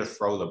Philadelphia to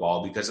throw the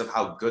ball because of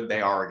how good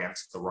they are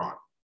against the run.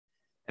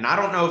 And I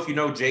don't know if you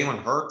know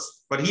Jalen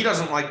Hurts, but he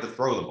doesn't like to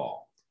throw the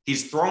ball.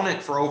 He's thrown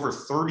it for over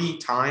 30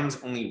 times,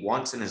 only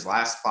once in his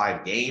last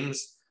 5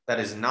 games. That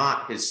is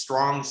not his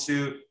strong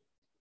suit.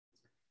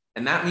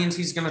 And that means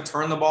he's going to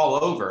turn the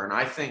ball over. And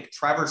I think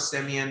Trevor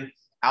Siemian,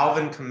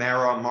 Alvin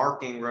Kamara,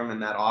 Mark Ingram,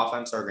 and that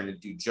offense are going to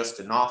do just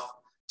enough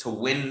to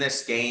win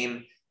this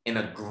game in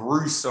a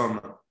gruesome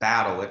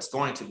battle. It's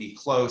going to be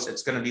close.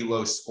 It's going to be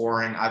low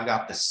scoring. I've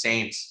got the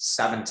Saints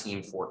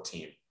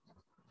 17-14.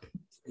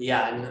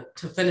 Yeah, and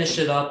to finish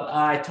it up,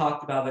 I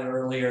talked about it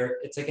earlier.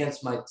 It's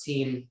against my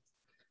team.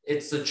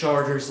 It's the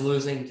Chargers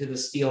losing to the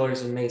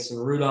Steelers and Mason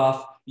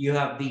Rudolph. You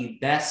have the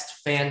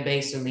best fan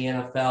base in the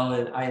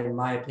NFL, and in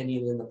my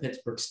opinion, in the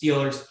Pittsburgh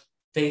Steelers,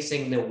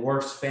 facing the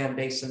worst fan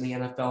base in the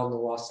NFL in the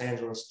Los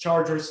Angeles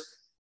Chargers.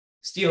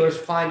 Steelers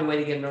find a way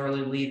to get an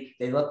early lead.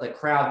 They let the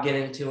crowd get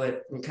into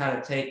it and kind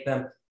of take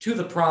them to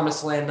the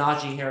promised land.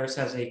 Najee Harris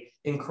has an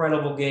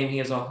incredible game. He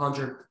has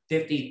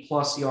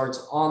 150-plus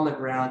yards on the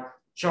ground.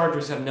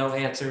 Chargers have no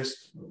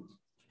answers.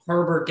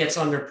 Herbert gets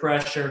under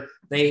pressure.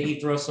 He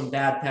throws some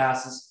bad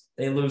passes.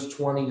 They lose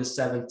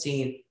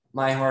 20-17.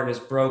 My heart is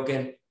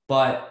broken,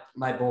 but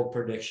my bold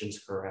prediction's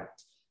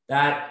correct.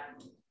 That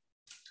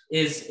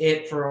is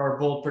it for our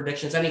bold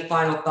predictions. Any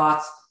final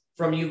thoughts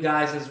from you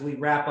guys as we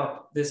wrap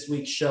up this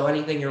week's show?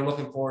 Anything you're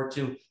looking forward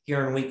to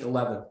here in week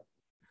 11?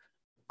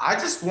 I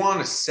just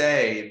want to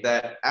say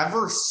that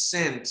ever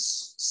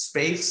since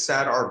Spaeth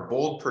said our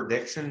bold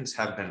predictions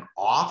have been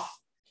off,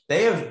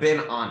 they have been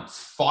on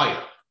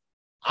fire.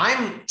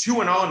 I'm 2-0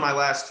 in my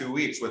last 2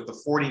 weeks with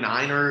the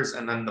 49ers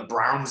and then the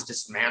Browns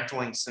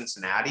dismantling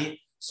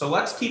Cincinnati. So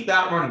let's keep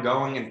that run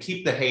going and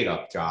keep the hate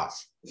up, Josh.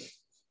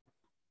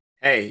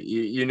 Hey,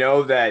 you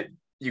know that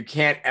you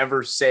can't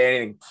ever say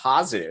anything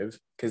positive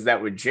because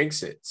that would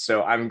jinx it.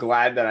 So I'm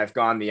glad that I've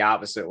gone the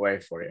opposite way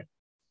for you.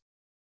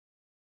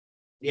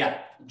 Yeah,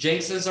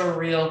 jinxes are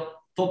real.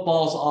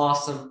 Football's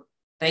awesome.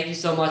 Thank you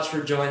so much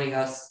for joining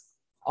us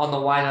on the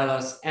Why Not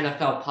Us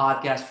NFL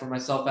podcast. For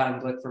myself,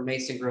 Adam Glick, for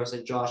Mason Gross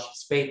and Josh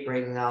Spaeth,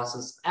 Breaking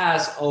Analysis.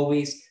 As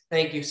always,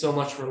 thank you so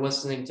much for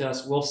listening to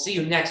us. We'll see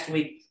you next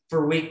week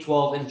for week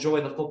 12.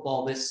 Enjoy the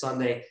football this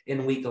Sunday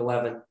in week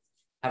 11.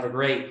 Have a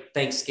great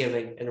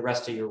Thanksgiving and the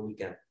rest of your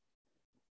weekend.